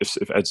 or if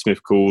Ed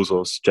Smith calls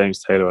or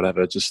James Taylor or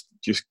whatever, just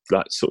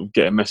sort of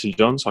get a message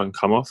on so I can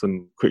come off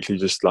and quickly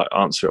just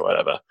answer it or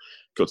whatever.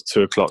 Got to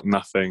 2 o'clock,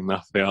 nothing. I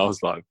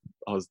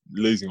was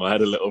losing my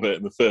head a little bit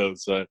in the field.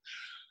 So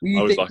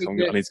I was like, I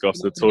need to go off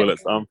to the toilet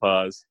for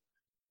umpires.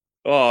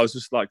 Oh, I was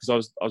just because I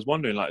was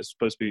wondering, it's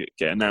supposed to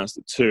get announced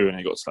at 2 and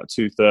it got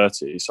to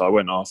 2:30. So I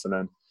went off, and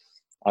then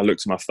I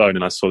looked at my phone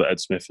and I saw that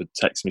Ed Smith had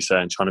texted me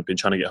saying, trying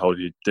to get hold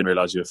of you, didn't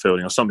realise you were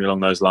fielding, or something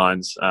along those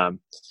lines. And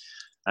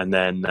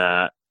then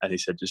he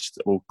said,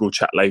 just we'll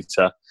chat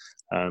later.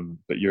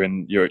 But you're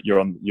in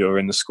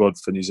the squad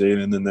for New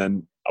Zealand. And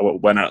then I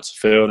went out to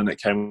field, and it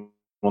came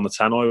on the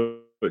tannoy,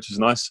 which was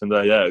nice. And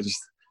it was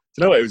just,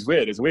 it was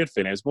weird. It was a weird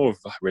feeling. It was more of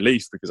a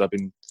relief, because I've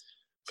been,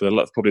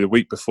 probably the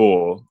week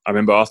before, I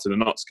remember after the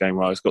Notts game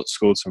where I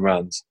scored some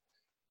runs,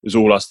 it was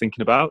all I was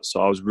thinking about. So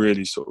I was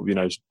really sort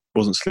of,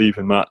 wasn't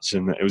sleeping much,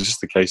 and it was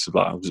just a case of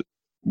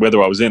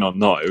whether I was in or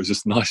not, it was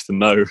just nice to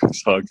know,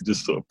 so I could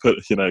just sort of get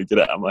it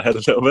out of my head a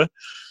little bit.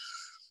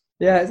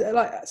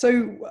 Yeah,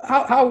 so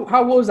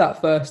how was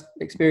that first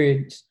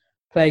experience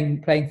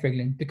playing for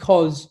England?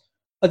 Because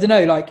I don't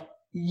know,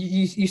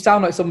 you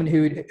sound like someone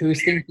who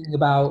was thinking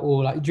about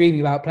or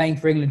dreaming about playing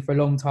for England for a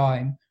long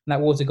time, and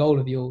that was a goal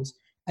of yours.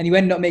 And you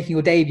ended up making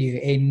your debut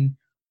in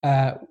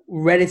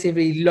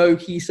relatively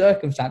low-key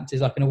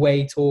circumstances, like an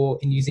away tour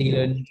in New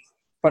Zealand, in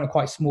front of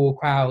quite small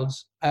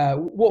crowds.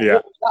 What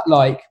was that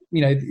like?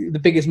 The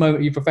biggest moment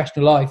of your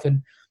professional life,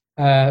 and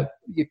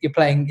you're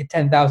playing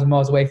 10,000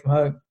 miles away from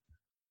home.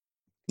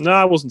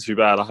 No, it wasn't too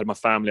bad. I had my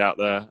family out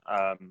there,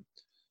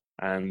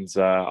 and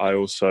I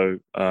also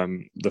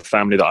the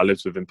family that I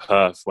lived with in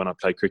Perth when I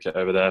played cricket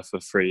over there for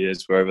 3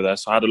 years were over there.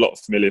 So I had a lot of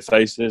familiar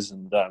faces,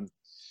 and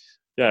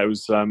it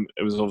was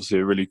obviously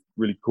a really,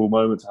 really cool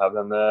moment to have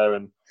them there.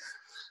 And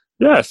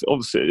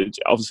obviously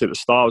at the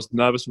start I was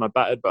nervous when I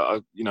batted,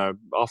 but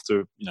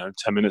after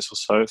 10 minutes or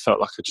so, it felt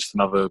like just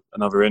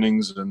another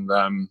innings, and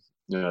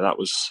that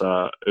was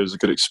it was a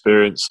good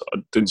experience. I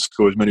didn't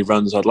score as many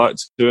runs as I'd like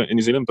to do in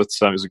New Zealand, but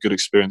it was a good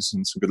experience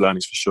and some good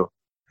learnings for sure.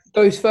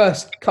 Those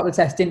first couple of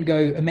tests didn't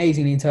go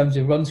amazingly in terms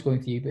of run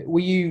scoring for you, but were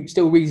you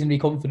still reasonably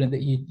confident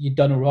that you'd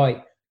done all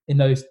right in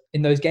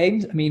those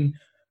games? I mean,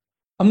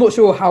 I'm not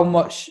sure how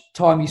much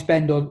time you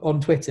spend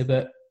on Twitter,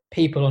 but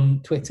people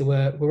on Twitter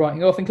were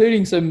writing off,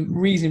 including some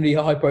reasonably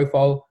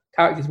high-profile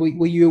characters.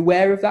 Were you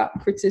aware of that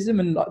criticism,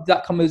 and did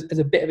that come as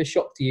a bit of a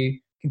shock to you,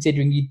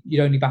 considering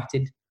you'd only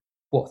batted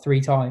 3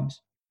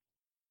 times?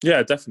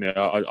 Yeah, definitely.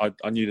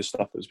 I knew the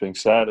stuff that was being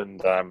said, and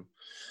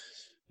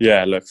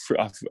look,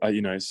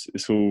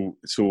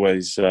 it's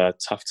always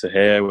tough to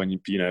hear when you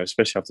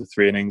especially after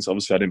 3 innings.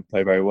 Obviously, I didn't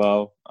play very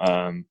well,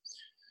 but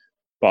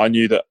I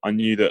knew that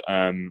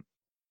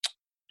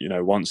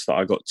once that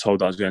I got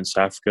told I was going to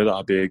South Africa, that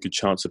I'd be a good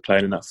chance of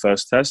playing in that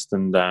first test.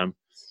 And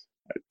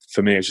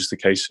for me, it's just a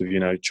case of,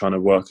 trying to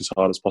work as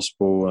hard as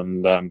possible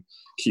and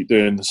keep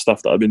doing the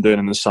stuff that I've been doing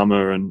in the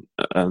summer and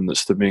that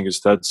stood me in good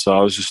stead. So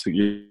I was just,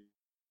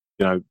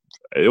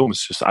 it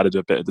almost just added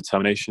a bit of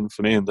determination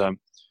for me. And it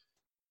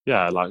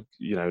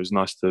was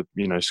nice to,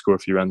 score a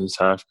few runs in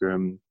South Africa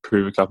and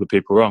prove a couple of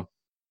people wrong.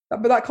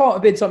 But that can't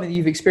have been something that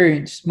you've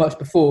experienced much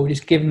before,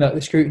 just given that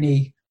the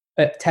scrutiny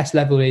at test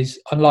level is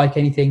unlike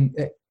anything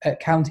at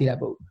county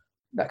level.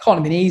 That can't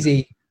have been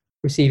easy,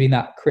 receiving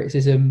that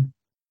criticism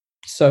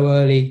so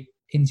early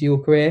into your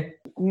career.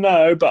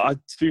 No, but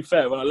to be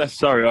fair, when I left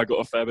Surrey, I got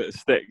a fair bit of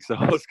stick, so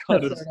I was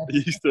kind of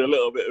used to a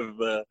little bit of,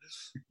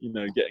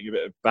 getting a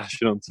bit of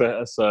bashing on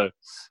Twitter. So,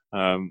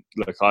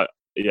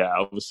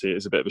 obviously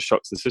it's a bit of a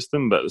shock to the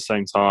system, but at the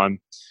same time,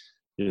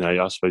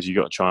 I suppose you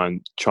got to try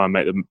and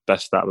make the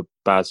best out of a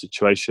bad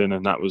situation,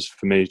 and that was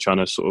for me trying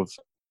to sort of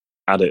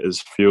add it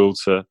as fuel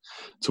to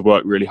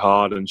work really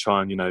hard and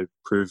try and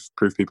prove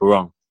people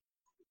wrong.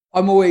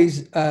 I'm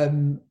always.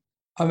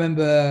 I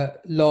remember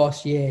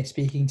last year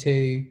speaking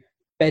to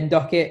Ben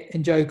Duckett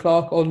and Joe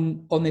Clark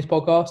on this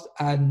podcast,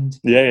 and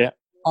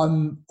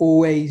I'm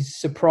always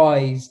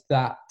surprised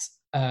that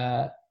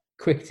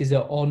cricketers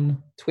are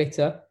on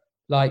Twitter.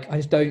 Like, I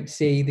just don't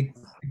see the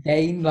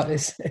game like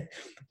this.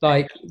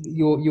 Like,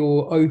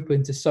 you're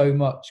open to so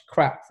much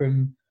crap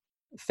from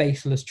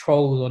faceless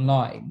trolls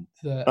online.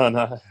 Oh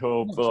no,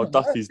 well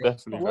Duffy's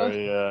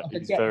definitely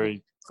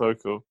very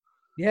vocal.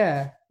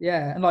 Yeah,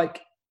 and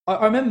like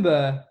I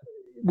remember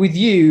with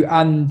you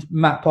and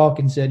Matt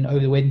Parkinson over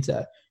the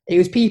winter, it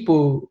was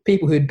people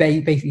who had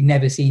basically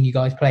never seen you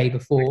guys play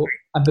before,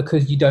 and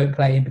because you don't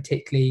play in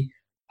particularly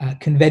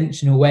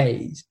conventional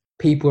ways,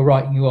 people are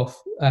writing you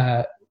off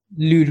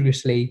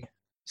ludicrously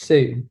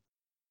soon.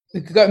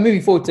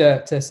 Moving forward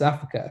to South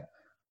Africa,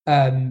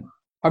 I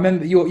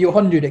remember your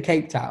 100 at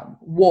Cape Town.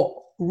 What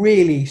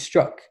really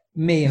struck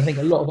me, and I think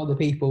a lot of other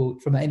people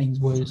from that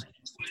innings, was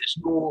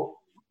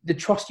the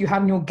trust you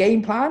had in your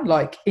game plan.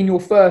 Like, in your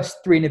first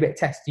 3 and a bit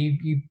tests,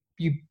 you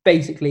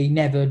basically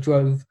never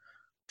drove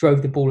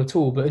the ball at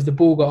all. But as the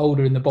ball got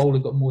older and the bowler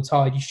got more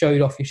tired, you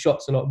showed off your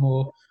shots a lot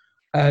more.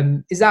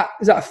 Is that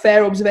a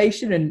fair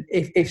observation? And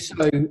if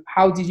so,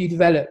 how did you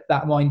develop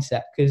that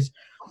mindset? Because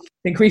it's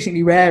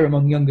increasingly rare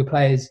among younger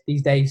players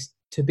these days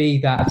to be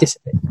that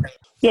disciplined.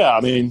 Yeah, I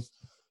mean,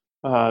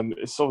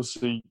 it's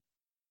obviously,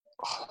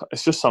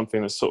 it's just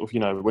something that's sort of,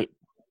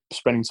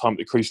 spending time at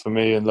the crease for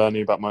me and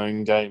learning about my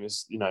own game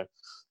is,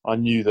 I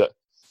knew that,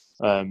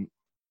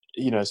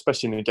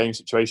 especially in a game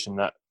situation,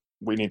 that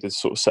we needed to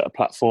sort of set a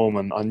platform.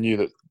 And I knew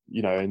that,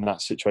 in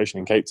that situation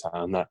in Cape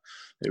Town, that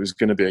it was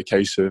going to be a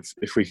case of,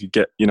 if we could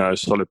get, a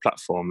solid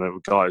platform, there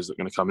were guys that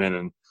were going to come in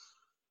and,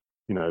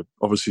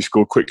 obviously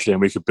score quickly,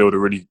 and we could build a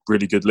really,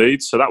 really good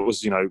lead. So that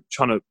was,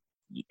 trying to,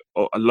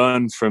 I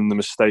learned from the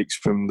mistakes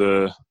from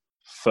the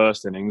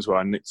first innings where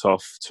I nicked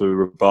off to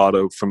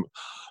Rabado from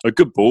a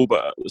good ball,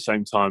 but at the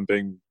same time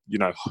being,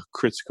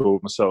 critical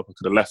of myself. I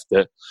could have left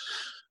it.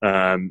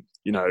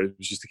 It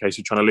was just a case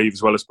of trying to leave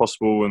as well as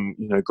possible and,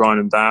 grind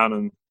them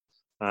down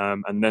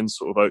and then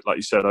sort of, like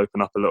you said,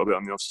 open up a little bit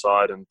on the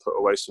offside and put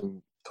away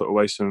some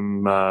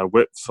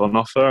width on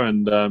offer.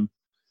 And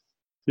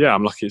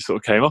I'm lucky it sort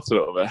of came off a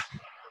little bit.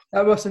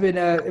 That must have been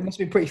it must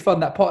have been pretty fun,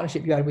 that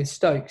partnership you had with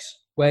Stokes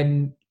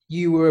when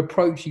you were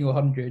approaching your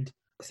 100.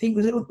 I think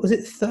was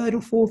it third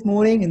or fourth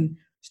morning, and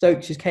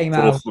Stokes just came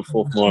out.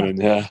 Fourth morning,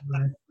 yeah.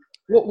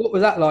 What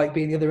was that like,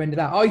 being the other end of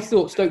that? I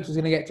thought Stokes was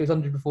going to get to his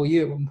 100 before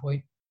you at one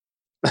point.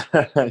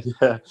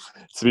 Yeah,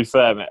 to be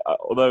fair, mate,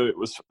 although it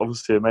was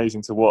obviously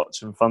amazing to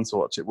watch and fun to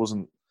watch, it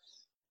wasn't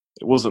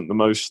the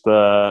most.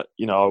 I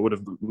would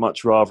have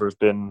much rather have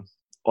been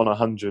on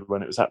 100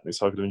 when it was happening,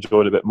 so I could have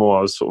enjoyed it a bit more.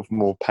 I was sort of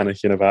more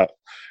panicking about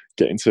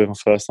getting to my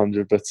first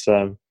 100, but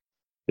it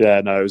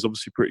was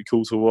obviously pretty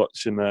cool to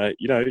watch, and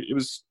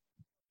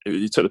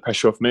it took the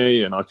pressure off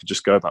me, and I could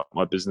just go about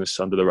my business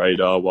under the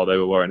radar while they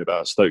were worrying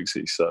about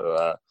Stokesy.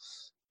 So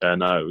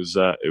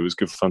it was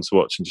good fun to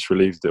watch, and just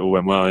relieved it all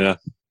went well. Yeah.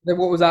 Then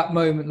what was that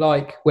moment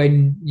like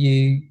when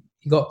you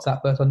got to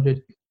that first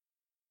 100?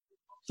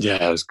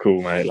 Yeah, it was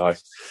cool, mate. Like,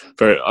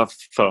 I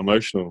felt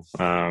emotional.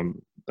 And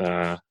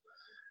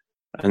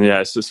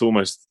yeah, it's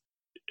almost,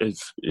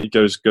 it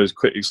goes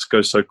quick. It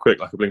goes so quick,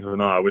 like a blink of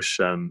an eye. I wish,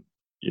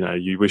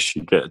 you wish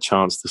you'd get a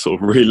chance to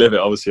sort of relive it.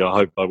 Obviously, I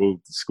hope I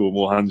will score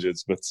more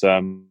hundreds, but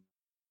it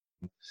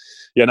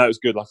was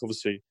good. Like,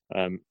 obviously,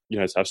 to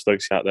have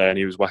Stokes out there and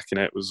he was whacking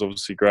it was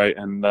obviously great.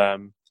 And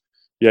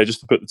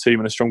just to put the team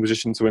in a strong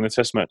position to win a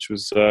Test match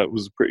was a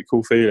pretty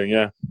cool feeling.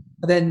 Yeah.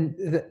 And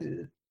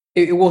then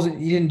it wasn't,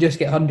 you didn't just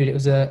get 100. It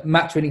was a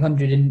match-winning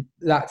 100, and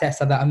that Test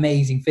had that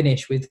amazing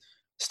finish with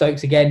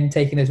Stokes again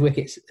taking those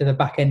wickets at the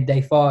back end,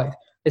 day 5.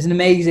 There's an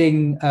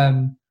amazing.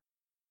 I'm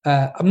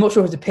not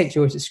sure if it's a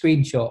picture or it's a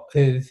screenshot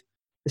of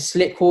the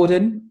slip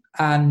cordon,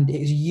 and it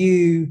was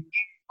you,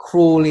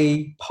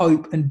 Crawley,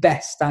 Pope, and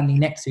Best standing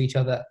next to each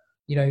other.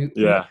 At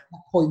that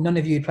point, none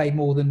of you had played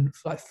more than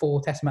like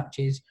 4 Test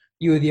matches.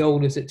 You were the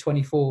oldest at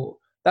 24.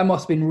 That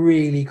must have been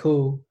really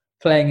cool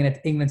playing in an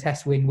England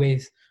Test win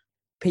with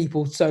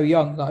people so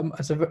young. Like,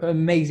 it's an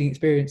amazing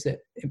experience to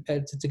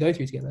go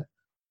through together.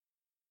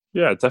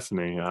 Yeah,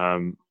 definitely.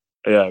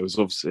 It was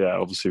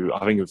obviously.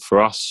 I think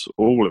for us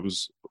all, it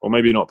was, or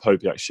maybe not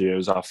Popey actually. It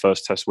was our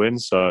first Test win,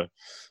 so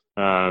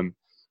to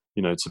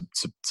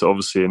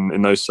obviously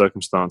in those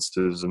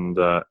circumstances and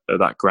at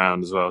that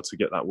ground as well, to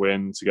get that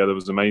win together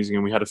was amazing.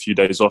 And we had a few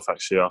days off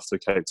actually after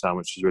Cape Town,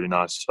 which was really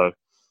nice. So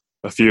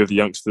a few of the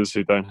youngsters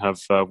who don't have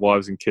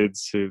wives and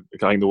kids, I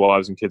think the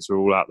wives and kids were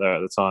all out there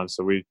at the time.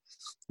 So we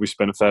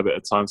spent a fair bit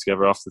of time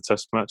together after the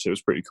Test match. It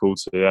was pretty cool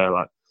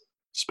to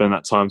spend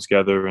that time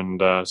together and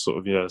sort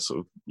of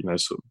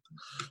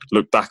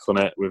look back on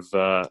it with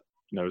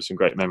with some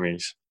great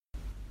memories.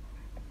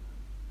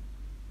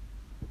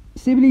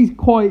 Sibley's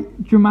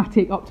quite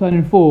dramatic upturn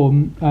in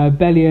form.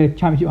 Bellier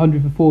Championship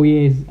 100 for 4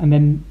 years, and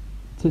then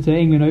to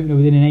England opener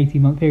within an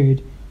 18-month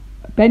period.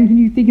 Ben, can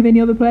you think of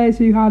any other players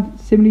who had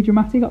similarly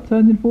dramatic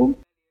upturns in form?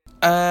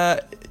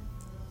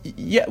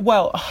 Yeah,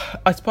 well,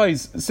 I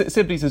suppose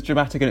Sibley's is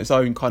dramatic in its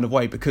own kind of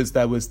way because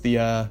there was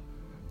the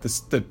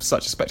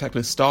such a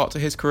spectacular start to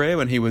his career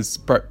when he was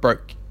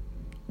broke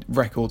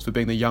records for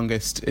being the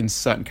youngest in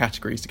certain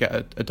categories to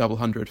get a double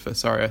 100 for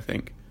Surrey, I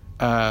think.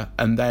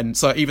 And then,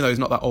 so even though he's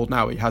not that old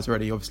now, he has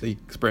already obviously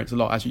experienced a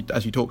lot, as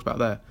you talked about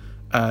there.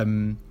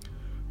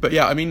 But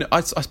yeah, I mean,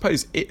 I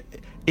suppose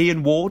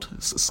Ian Ward,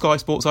 Sky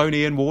Sports' own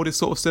Ian Ward, is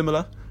sort of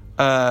similar,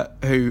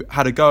 who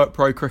had a go at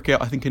pro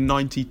cricket, I think in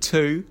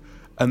 '92,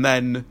 and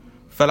then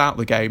fell out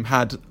the game,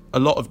 had a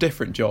lot of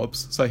different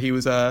jobs. So he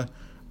was at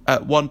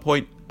one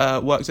point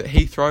worked at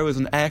Heathrow as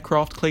an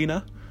aircraft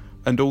cleaner,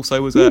 and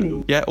also was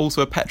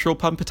also a petrol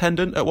pump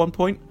attendant at one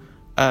point.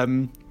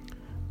 And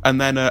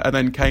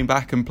then came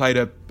back and played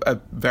a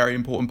very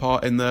important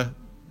part in that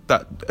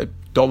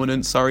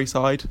dominant Surrey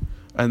side,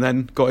 and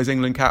then got his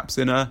England caps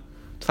in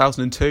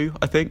 2002,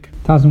 I think.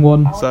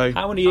 2001. So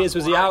how many years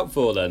was he out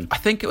for then? I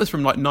think it was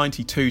from like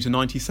 92 to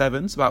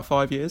 97, so about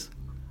 5 years.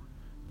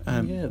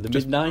 The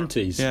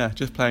mid-90s. Yeah,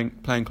 just playing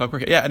club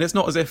cricket. Yeah, and it's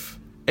not as if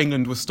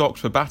England was stocked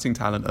for batting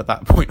talent at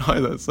that point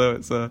either, so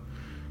it's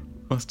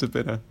must have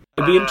been a...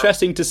 It'd be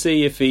interesting to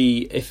see if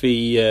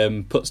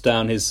he puts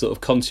down his sort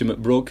of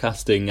consummate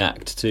broadcasting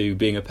act to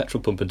being a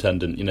petrol pump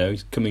attendant. You know,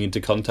 he's coming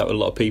into contact with a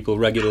lot of people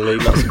regularly,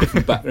 lots of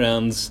different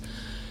backgrounds.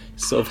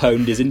 Sort of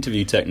honed his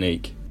interview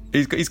technique.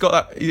 He's got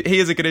that. He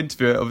is a good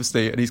interviewer,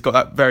 obviously, and he's got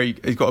a very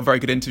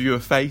good interviewer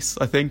face.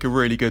 I think a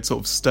really good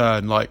sort of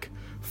stern, like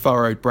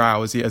furrowed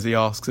brow as he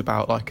asks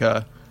about like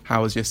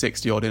how was your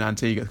 60 odd in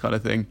Antigua kind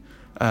of thing.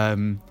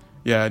 And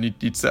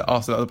you'd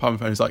ask the other pump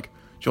phone, he's like,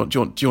 do you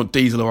want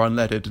diesel or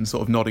unleaded, and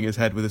sort of nodding his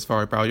head with his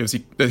furrowed brow.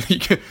 Obviously,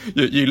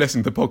 you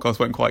listening to the podcast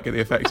won't quite get the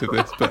effect of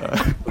this, but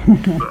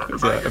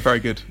it's a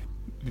very good.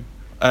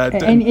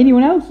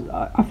 Anyone else?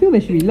 I feel there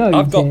should be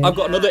loads. I've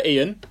got another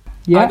Ian.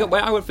 Yeah.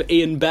 I went for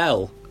Ian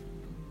Bell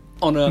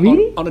on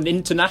an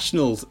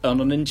international.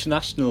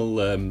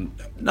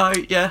 No,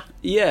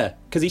 yeah,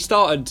 because he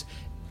started.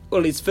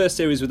 Well, his first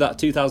series was that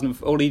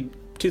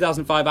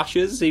 2005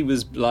 Ashes. He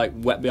was like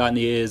wet behind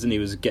the ears and he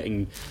was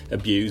getting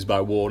abused by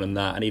Warren and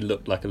that, and he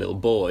looked like a little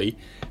boy.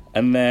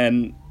 And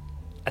then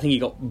I think he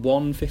got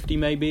 150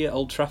 maybe at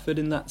Old Trafford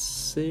in that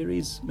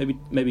series.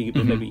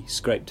 Maybe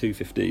scraped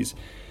 250s.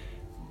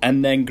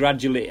 And then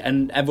gradually,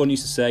 and everyone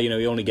used to say,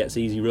 he only gets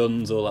easy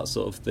runs, all that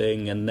sort of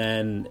thing. And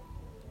then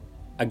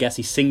I guess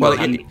he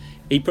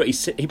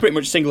pretty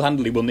much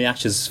single-handedly won the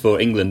Ashes for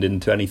England in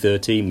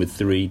 2013 with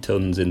 3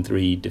 tons in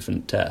 3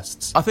 different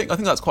tests. I think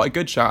that's quite a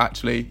good shout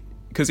actually,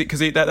 because there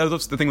was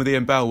obviously the thing with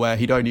Ian Bell where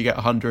he'd only get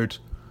 100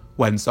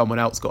 when someone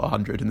else got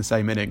 100 in the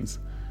same innings,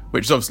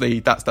 which is obviously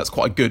that's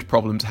quite a good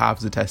problem to have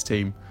as a Test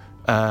team.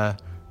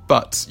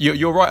 But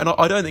you're right, and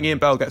I don't think Ian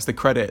Bell gets the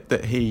credit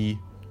that he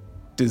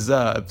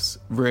deserves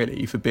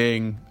really for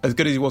being as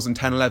good as he was in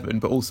 10-11,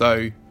 but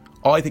also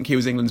I think he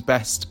was England's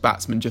best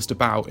batsman just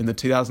about in the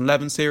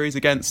 2011 series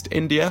against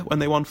India when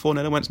they won 4-0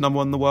 and went to number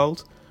 1 in the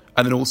world,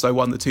 and then also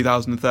won the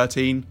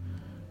 2013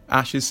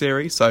 Ashes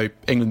series. So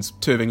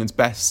two of England's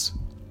best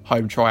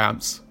home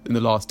triumphs in the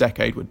last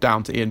decade were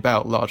down to Ian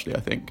Bell largely, I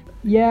think.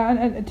 Yeah,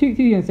 and two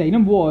things to say.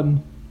 Number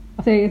one,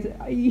 I say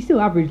he still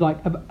averaged like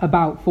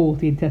about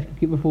 40 in Test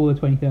cricket before the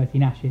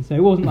 2013 Ashes, so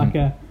it wasn't like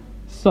a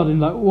sudden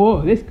like,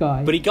 whoa, this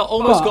guy. But he got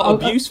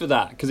abused for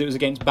that because it was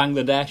against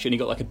Bangladesh and he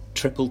got like a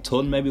triple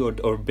ton maybe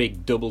or a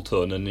big double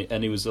ton,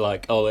 and he was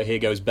like, oh, here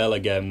goes Bell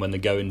again when the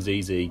going's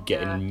easy,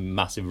 getting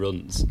massive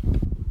runs.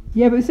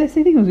 Yeah, but the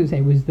thing I was going to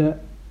say was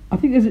that I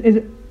think there's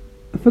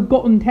a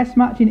forgotten Test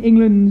match in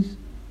England's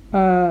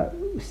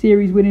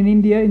series win in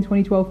India in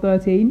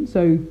 2012-13.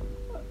 So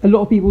a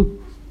lot of people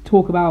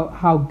talk about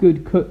how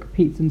good Cook,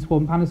 Peets and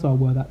Swan Panesar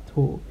were that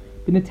tour.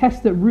 But in the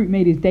Test that Root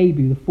made his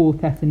debut, the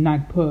 4th Test in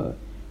Nagpur,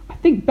 I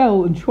think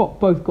Bell and Trott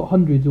both got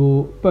hundreds,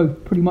 or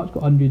both pretty much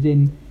got hundreds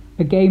in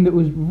a game that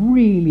was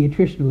really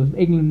attritional.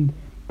 England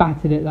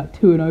batted it like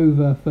 2 and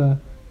over for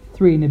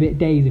 3 and a bit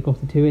days across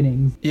the 2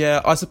 innings.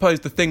 Yeah, I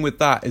suppose the thing with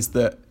that is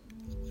that,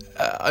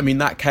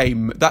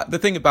 the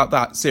thing about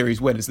that series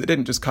win is that it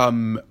didn't just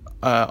come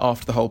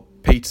after the whole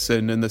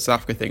Peterson and the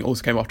South Africa thing,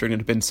 also came after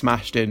England had been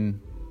smashed in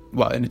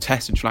a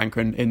test in Sri Lanka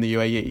in the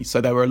UAE.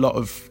 So there were a lot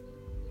of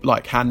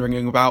like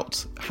hand-wringing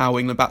about how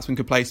England batsmen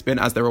could play spin,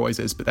 as there always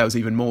is, but there was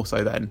even more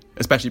so then,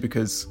 especially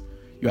because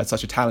you had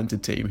such a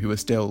talented team who were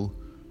still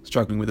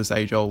struggling with this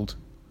age-old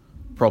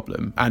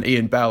problem. And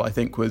Ian Bell, I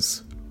think,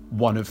 was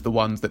one of the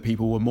ones that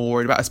people were more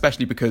worried about,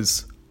 especially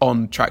because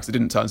on tracks that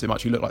didn't turn so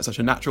much, he looked like such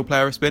a natural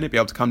player of spin. He'd be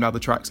able to come down the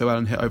track so well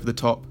and hit over the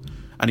top.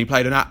 And he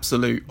played an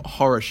absolute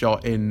horror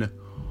shot in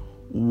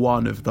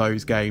one of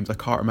those games, I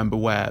can't remember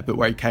where, but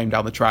where he came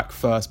down the track,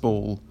 first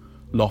ball,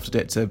 lofted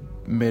it to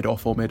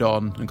mid-off or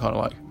mid-on, and kind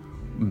of like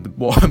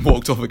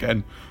walked off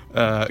again,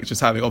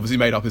 just having obviously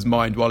made up his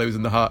mind while he was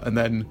in the hut, and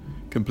then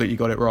completely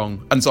got it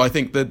wrong. And so I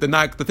think the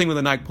thing with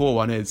the Nagpur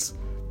one is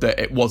that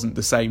it wasn't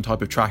the same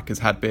type of track as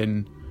had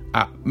been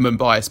at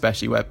Mumbai,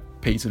 especially where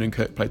Peterson and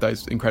Cook played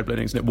those incredible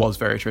innings, and it was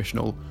very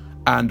attritional.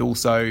 And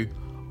also,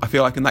 I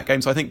feel like in that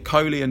game, so I think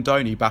Kohli and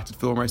Dhoni batted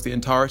for almost the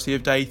entirety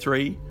of day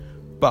 3,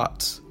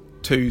 but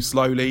too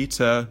slowly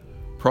to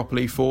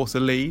properly force a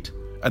lead.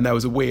 And there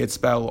was a weird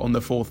spell on the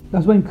 4th.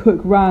 That's when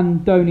Cook ran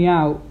Dhoni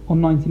out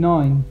on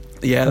 99.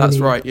 Yeah, that's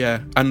right,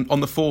 yeah. And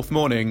on the 4th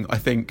morning, I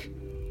think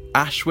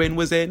Ashwin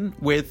was in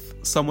with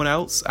someone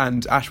else,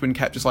 and Ashwin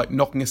kept just like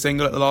knocking a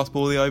single at the last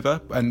ball of the over,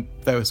 and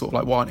they were sort of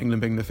like, why aren't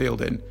England bringing the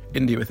field in?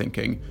 India were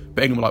thinking,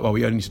 but England were like, well,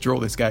 we only need to draw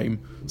this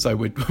game, so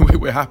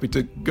we're happy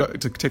to go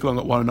to tick along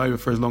at 1 and over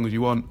for as long as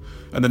you want.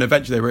 And then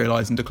eventually they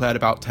realised and declared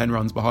about 10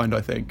 runs behind,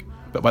 I think.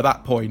 But by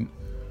that point,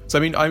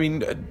 so I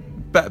mean,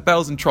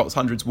 Bell's and Trott's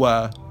hundreds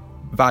were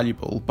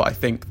valuable, but I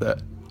think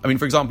that, I mean,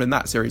 for example, in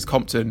that series,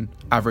 Compton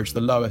averaged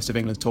the lowest of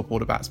England's top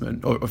order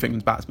batsmen, or of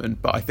England's batsmen,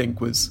 but I think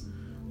was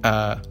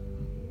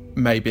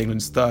maybe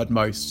England's third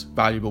most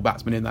valuable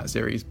batsman in that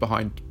series,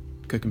 behind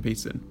Cook and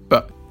Peterson.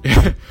 But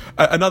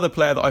another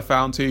player that I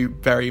found who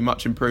very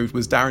much improved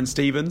was Darren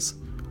Stevens,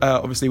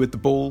 obviously with the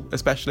ball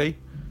especially.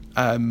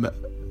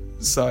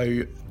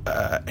 So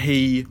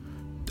he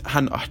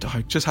had,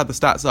 I just had the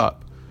stats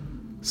up.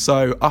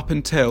 So up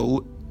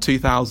until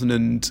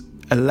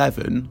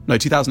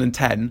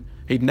 2010,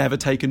 he'd never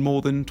taken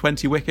more than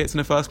 20 wickets in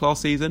a first-class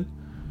season.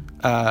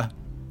 And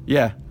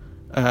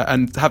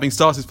having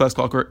started his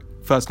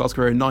first-class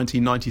career in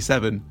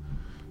 1997,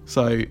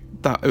 so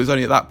that it was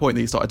only at that point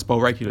that he started to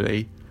bowl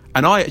regularly.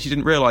 And I actually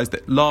didn't realise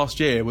that last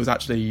year was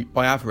actually,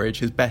 by average,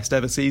 his best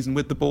ever season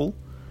with the ball.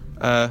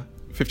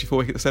 54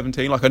 wickets at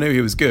 17. Like, I knew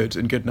he was good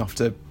and good enough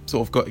to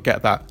sort of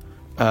get that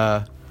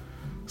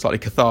slightly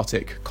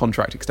cathartic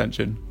contract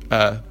extension.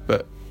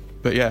 But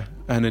yeah,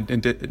 and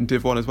in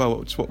Div 1 as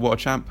well. What a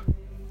champ.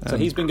 So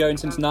he's been going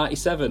since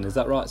 97, is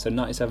that right? So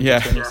 97 yeah.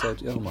 to 20, so,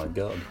 oh my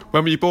God.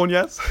 When were you born,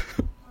 Yes?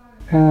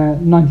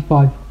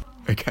 95.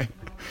 Okay.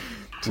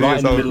 Right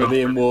in the middle of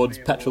Ian Ward's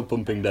petrol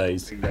pumping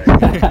days.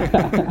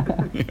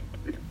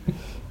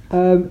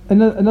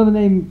 Another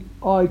name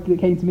that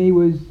came to me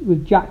was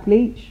Jack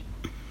Leach.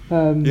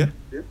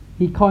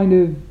 He kind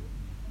of,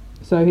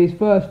 so his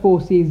first 4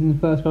 seasons in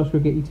first class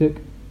cricket, he took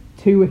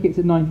 2 wickets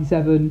at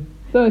 97,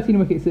 13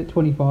 wickets at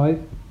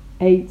 25,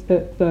 8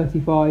 at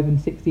 35 and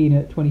 16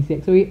 at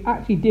 26. So he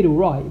actually did all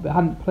right, but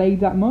hadn't played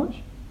that much.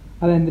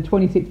 And then the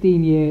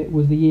 2016 year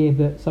was the year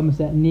that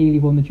Somerset nearly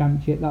won the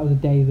championship. That was the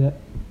day that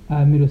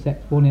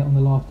Middlesex won it on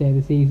the last day of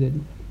the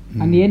season.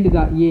 And the end of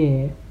that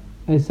year,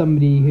 as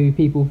somebody who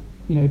people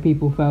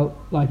felt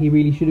like he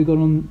really should have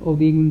gone on all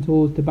the England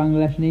tours to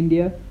Bangladesh and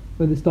India.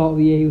 But at the start of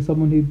the year, he was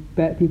someone who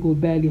people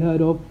had barely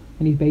heard of,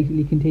 and he's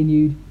basically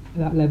continued at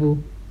that level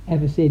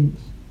ever since.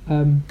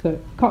 So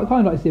kind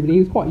of like Sibley, he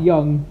was quite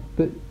young,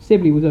 but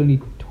Sibley was only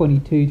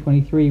 22,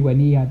 23 when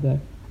he had the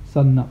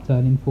sudden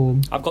upturn in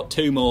form. I've got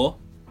 2 more.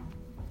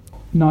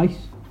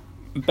 Nice.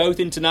 Both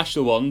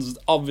international ones.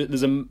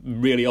 There's a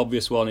really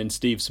obvious one in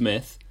Steve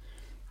Smith.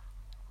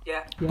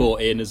 Yeah. Brought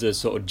in as a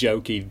sort of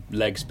jokey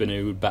leg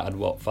spinner who batted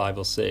 5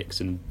 or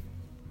 6, and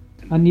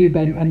I knew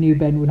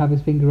Ben would have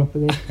his finger up for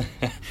this.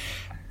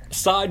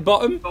 Side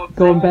bottom.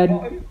 Go on,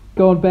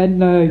 Ben.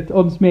 No,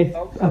 on Smith.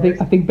 I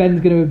think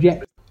Ben's going to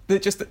object.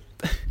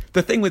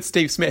 The thing with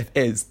Steve Smith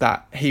is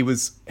that he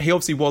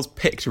obviously was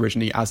picked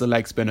originally as a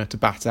leg spinner to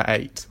bat at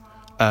 8,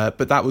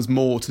 but that was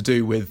more to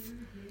do with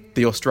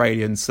the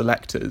Australian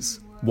selectors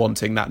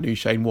wanting that new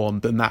Shane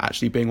Warne than that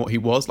actually being what he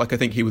was. Like, I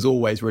think he was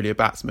always really a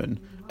batsman,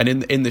 and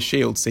in the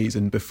Shield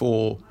season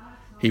before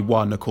he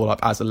won a call-up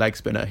as a leg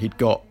spinner, he'd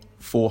got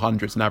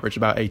 400s and averaged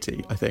about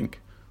 80, I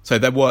think. So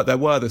there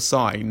were the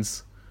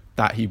signs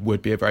that he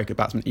would be a very good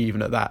batsman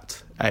even at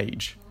that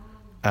age.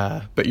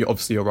 But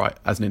you're right,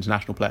 as an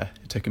international player,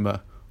 it took him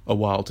a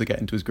while to get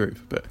into his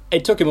groove. But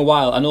it took him a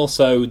while, and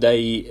also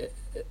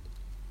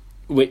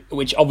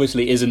which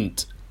obviously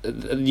isn't.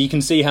 You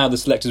can see how the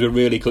selectors were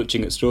really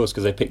clutching at straws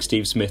because they picked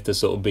Steve Smith to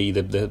sort of be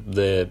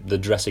the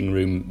dressing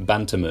room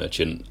banter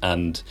merchant,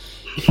 and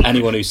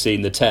anyone who's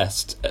seen the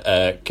test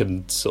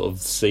can sort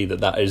of see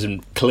that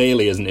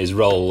isn't his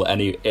role,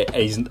 and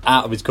he's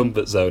out of his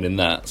comfort zone in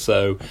that.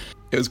 So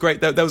It was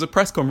great. There was a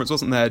press conference,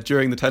 wasn't there,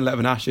 during the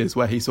 10-11 Ashes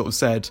where he sort of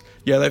said,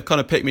 yeah, they've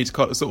kind of picked me to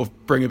kind of sort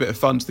of bring a bit of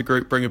fun to the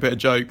group, bring a bit of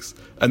jokes.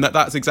 And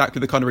that's exactly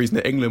the kind of reason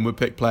that England would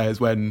pick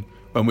players when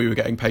we were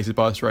getting pated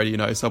by Australia, you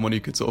know, someone who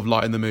could sort of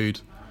lighten the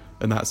mood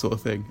and that sort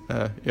of thing.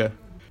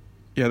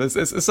 Yeah, there's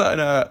a certain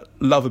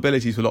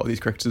lovability to a lot of these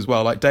cricketers as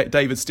well. Like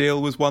David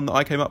Steele was one that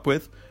I came up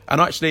with. And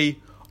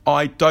actually,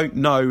 I don't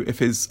know if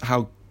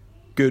how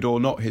good or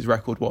not his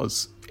record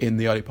was in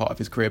the early part of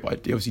his career,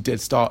 but he obviously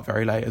did start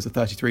very late as a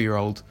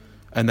 33-year-old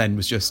and then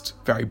was just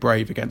very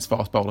brave against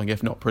fast bowling,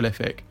 if not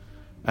prolific,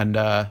 and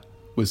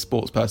was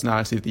Sports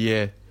Personality of the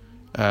Year.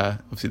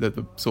 Obviously,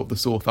 the sort of the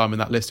sore thumb in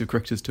that list of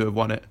cricketers to have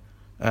won it.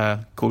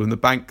 Called him the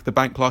bank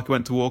clerk who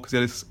went to war because he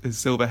had his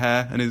silver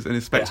hair and his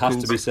spectacles. It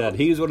has to be said.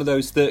 He was one of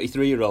those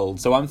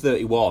 33-year-olds. So I'm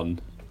 31,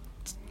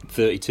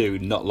 32,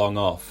 not long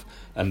off,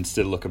 and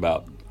still look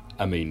about,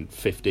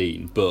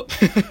 15. But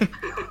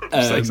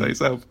say so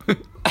yourself.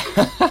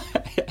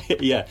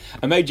 Yeah,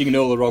 I'm aging in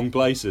all the wrong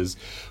places.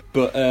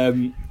 But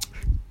who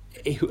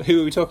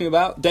are we talking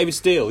about? David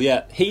Steele.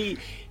 Yeah, he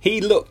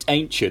looked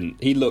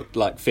ancient. He looked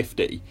like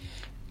 50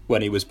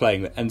 when he was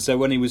playing, and so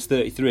when he was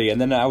 33, and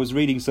then I was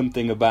reading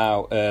something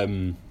about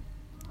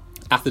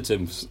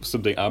Atherton.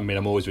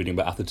 I'm always reading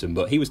about Atherton,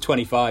 but he was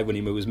 25 when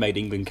he was made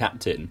England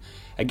captain.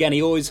 Again,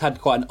 he always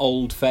had quite an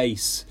old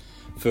face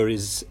for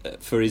his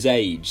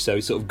age, so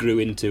he sort of grew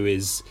into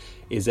his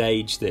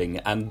age thing.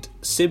 And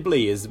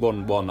Sibley is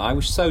one. I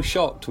was so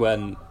shocked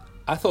when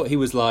I thought he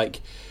was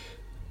like,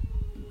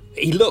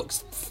 he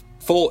looks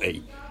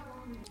 40.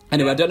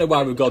 Anyway, I don't know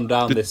why we've gone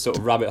down this sort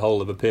of rabbit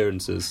hole of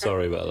appearances.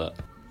 Sorry about that.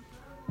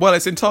 Well,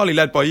 it's entirely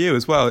led by you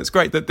as well. It's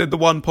great that the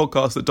one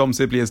podcast that Dom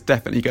Sibley is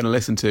definitely going to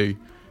listen to,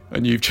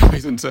 and you've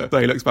chosen to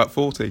say he looks about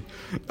 40.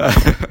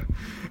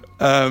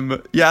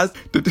 Yaz,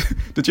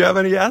 did you have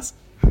any, Yaz?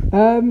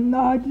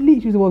 No,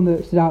 Leach was the one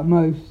that stood out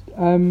most.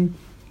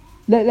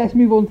 Let's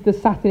move on to the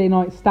Saturday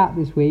night stat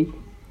this week.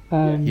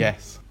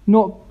 Yes.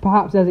 Not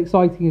perhaps as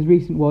exciting as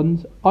recent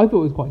ones. I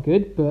thought it was quite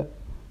good, but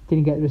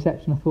didn't get the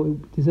reception I thought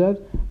it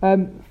deserved.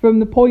 From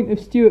the point of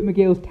Stuart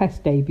MacGill's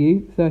Test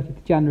debut, 30th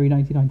of January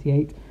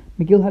 1998,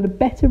 MacGill had a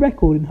better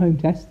record in home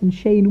tests than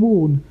Shane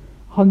Warne,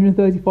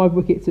 135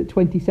 wickets at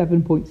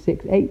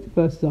 27.68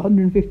 versus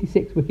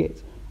 156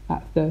 wickets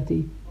at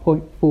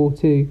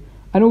 30.42.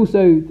 And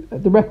also,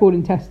 the record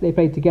in tests they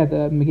played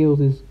together, MacGill's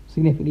is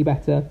significantly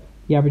better.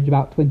 He averaged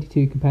about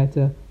 22 compared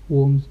to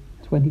Warne's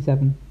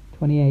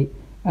 27.28.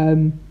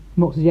 I'm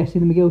not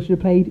suggesting that MacGill should have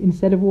played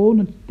instead of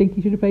Warne. I think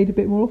he should have played a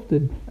bit more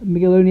often.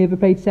 MacGill only ever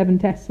played 7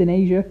 tests in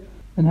Asia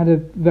and had a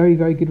very,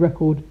 very good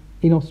record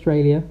in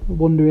Australia. I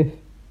wonder if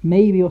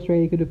maybe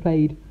Australia could have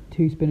played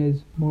 2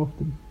 spinners more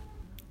often.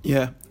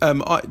 Yeah.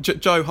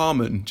 Joe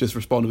Harmon just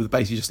responded with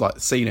basically just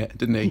like seen it,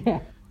 didn't he? Yeah.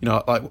 You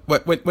know, like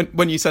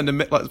when you send a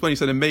meme that's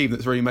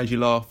really made you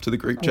laugh to the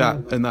group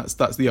chat, and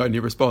that's the only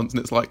response, and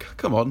it's like,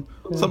 come on.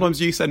 Yeah.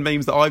 Sometimes you send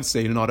memes that I've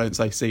seen, and I don't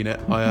say seen it.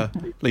 I at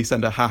least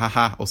send a ha ha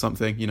ha or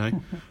something, you know.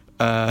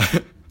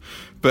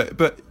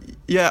 But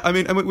yeah, I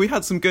mean, we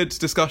had some good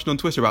discussion on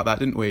Twitter about that,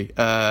 didn't we?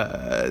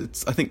 I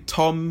think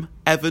Tom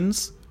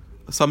Evans,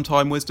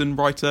 sometime Wisden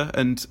writer,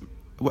 and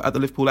at the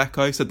Liverpool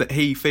Echo, said that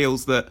he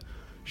feels that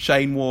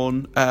Shane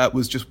Warne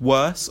was just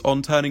worse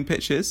on turning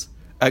pitches.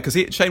 Because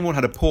Shane Warne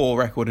had a poor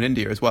record in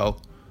India as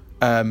well,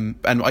 and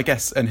I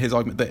guess, and his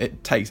argument that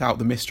it takes out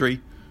the mystery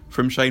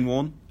from Shane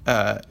Warne.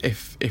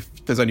 If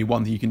there's only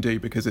one thing you can do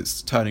because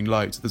it's turning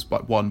low, so there's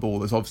like one ball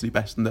that's obviously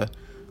better than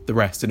the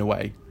rest in a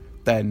way,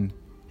 then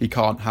he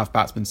can't have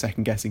batsmen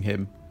second guessing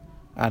him,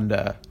 and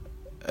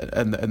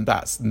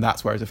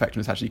that's where his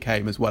effectiveness actually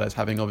came, as well as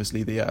having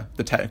obviously the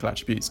technical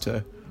attributes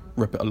to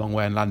rip it a long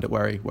way and land it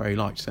where he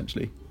liked,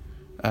 essentially.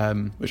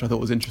 Which I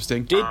thought was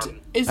interesting.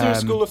 Is there a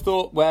school of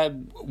thought where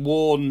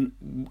Warne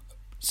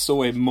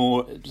saw him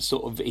more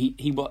sort of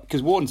he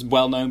because Warne's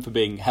well known for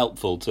being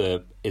helpful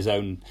to his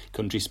own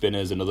country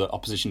spinners and other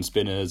opposition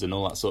spinners and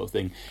all that sort of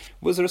thing?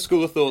 Was there a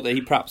school of thought that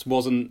he perhaps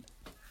wasn't,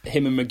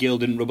 him and MacGill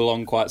didn't rub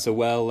along quite so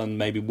well, and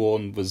maybe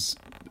Warne was,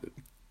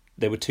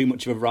 there were too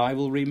much of a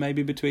rivalry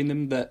maybe between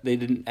them, that they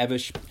didn't ever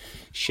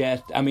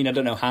share? I mean, I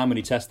don't know how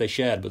many tests they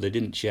shared, but they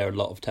didn't share a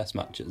lot of test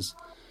matches.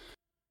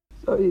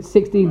 So it's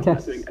 16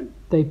 tests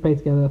they've played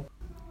together.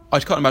 I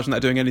can't imagine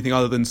that doing anything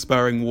other than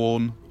spurring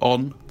Warne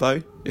on,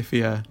 though. If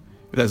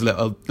there's a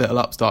little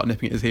upstart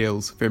nipping at his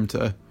heels for him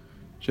to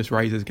just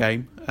raise his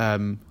game.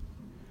 And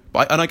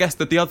I guess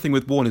that the other thing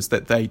with Warne is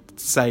that they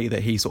say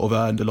that he sort of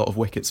earned a lot of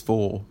wickets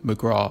for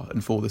McGrath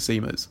and for the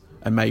seamers,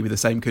 and maybe the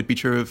same could be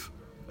true of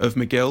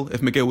MacGill.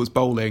 If MacGill was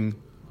bowling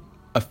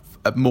a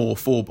more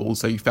 4 balls,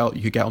 so you felt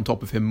you could get on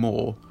top of him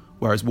more,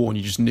 whereas Warne,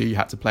 you just knew you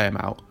had to play him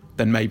out,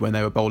 then maybe when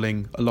they were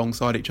bowling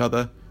alongside each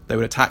other, they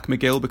would attack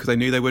MacGill because they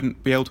knew they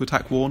wouldn't be able to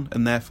attack Warne,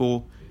 and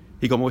therefore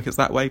he got more wickets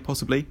that way,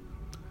 possibly.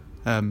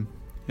 Yeah.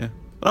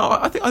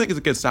 I think it's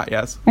a good stat,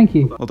 yes. Thank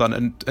you. Well done,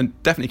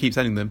 and definitely keep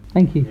sending them.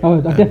 Thank you.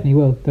 I definitely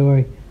will, don't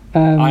worry.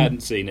 I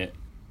hadn't seen it.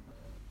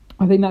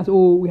 I think that's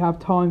all we have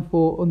time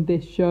for on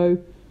this show.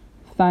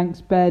 Thanks,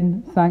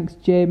 Ben. Thanks,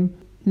 Jim.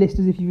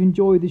 Listeners, if you've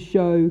enjoyed the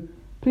show,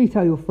 Please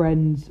tell your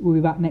friends. We'll be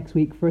back next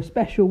week for a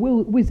special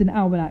Wisden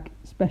Almanac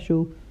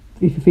special.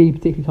 If you're feeling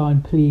particularly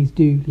kind, please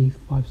do leave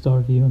a 5-star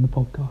review on the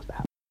podcast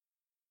app.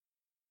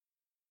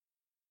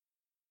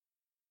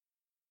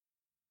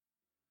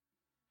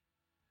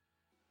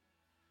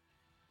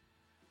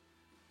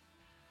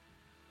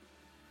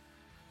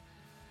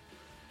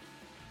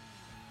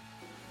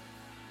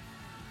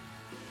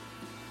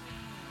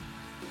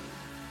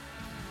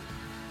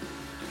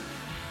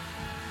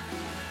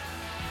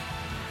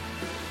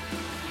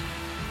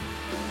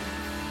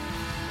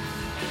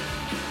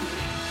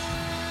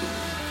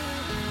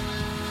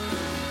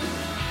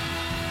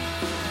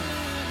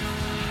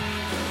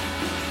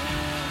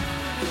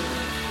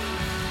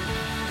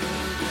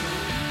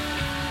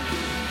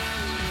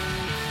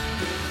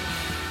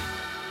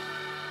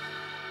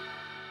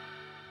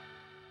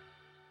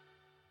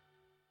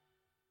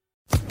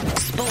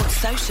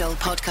 Social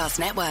Podcast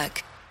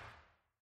Network.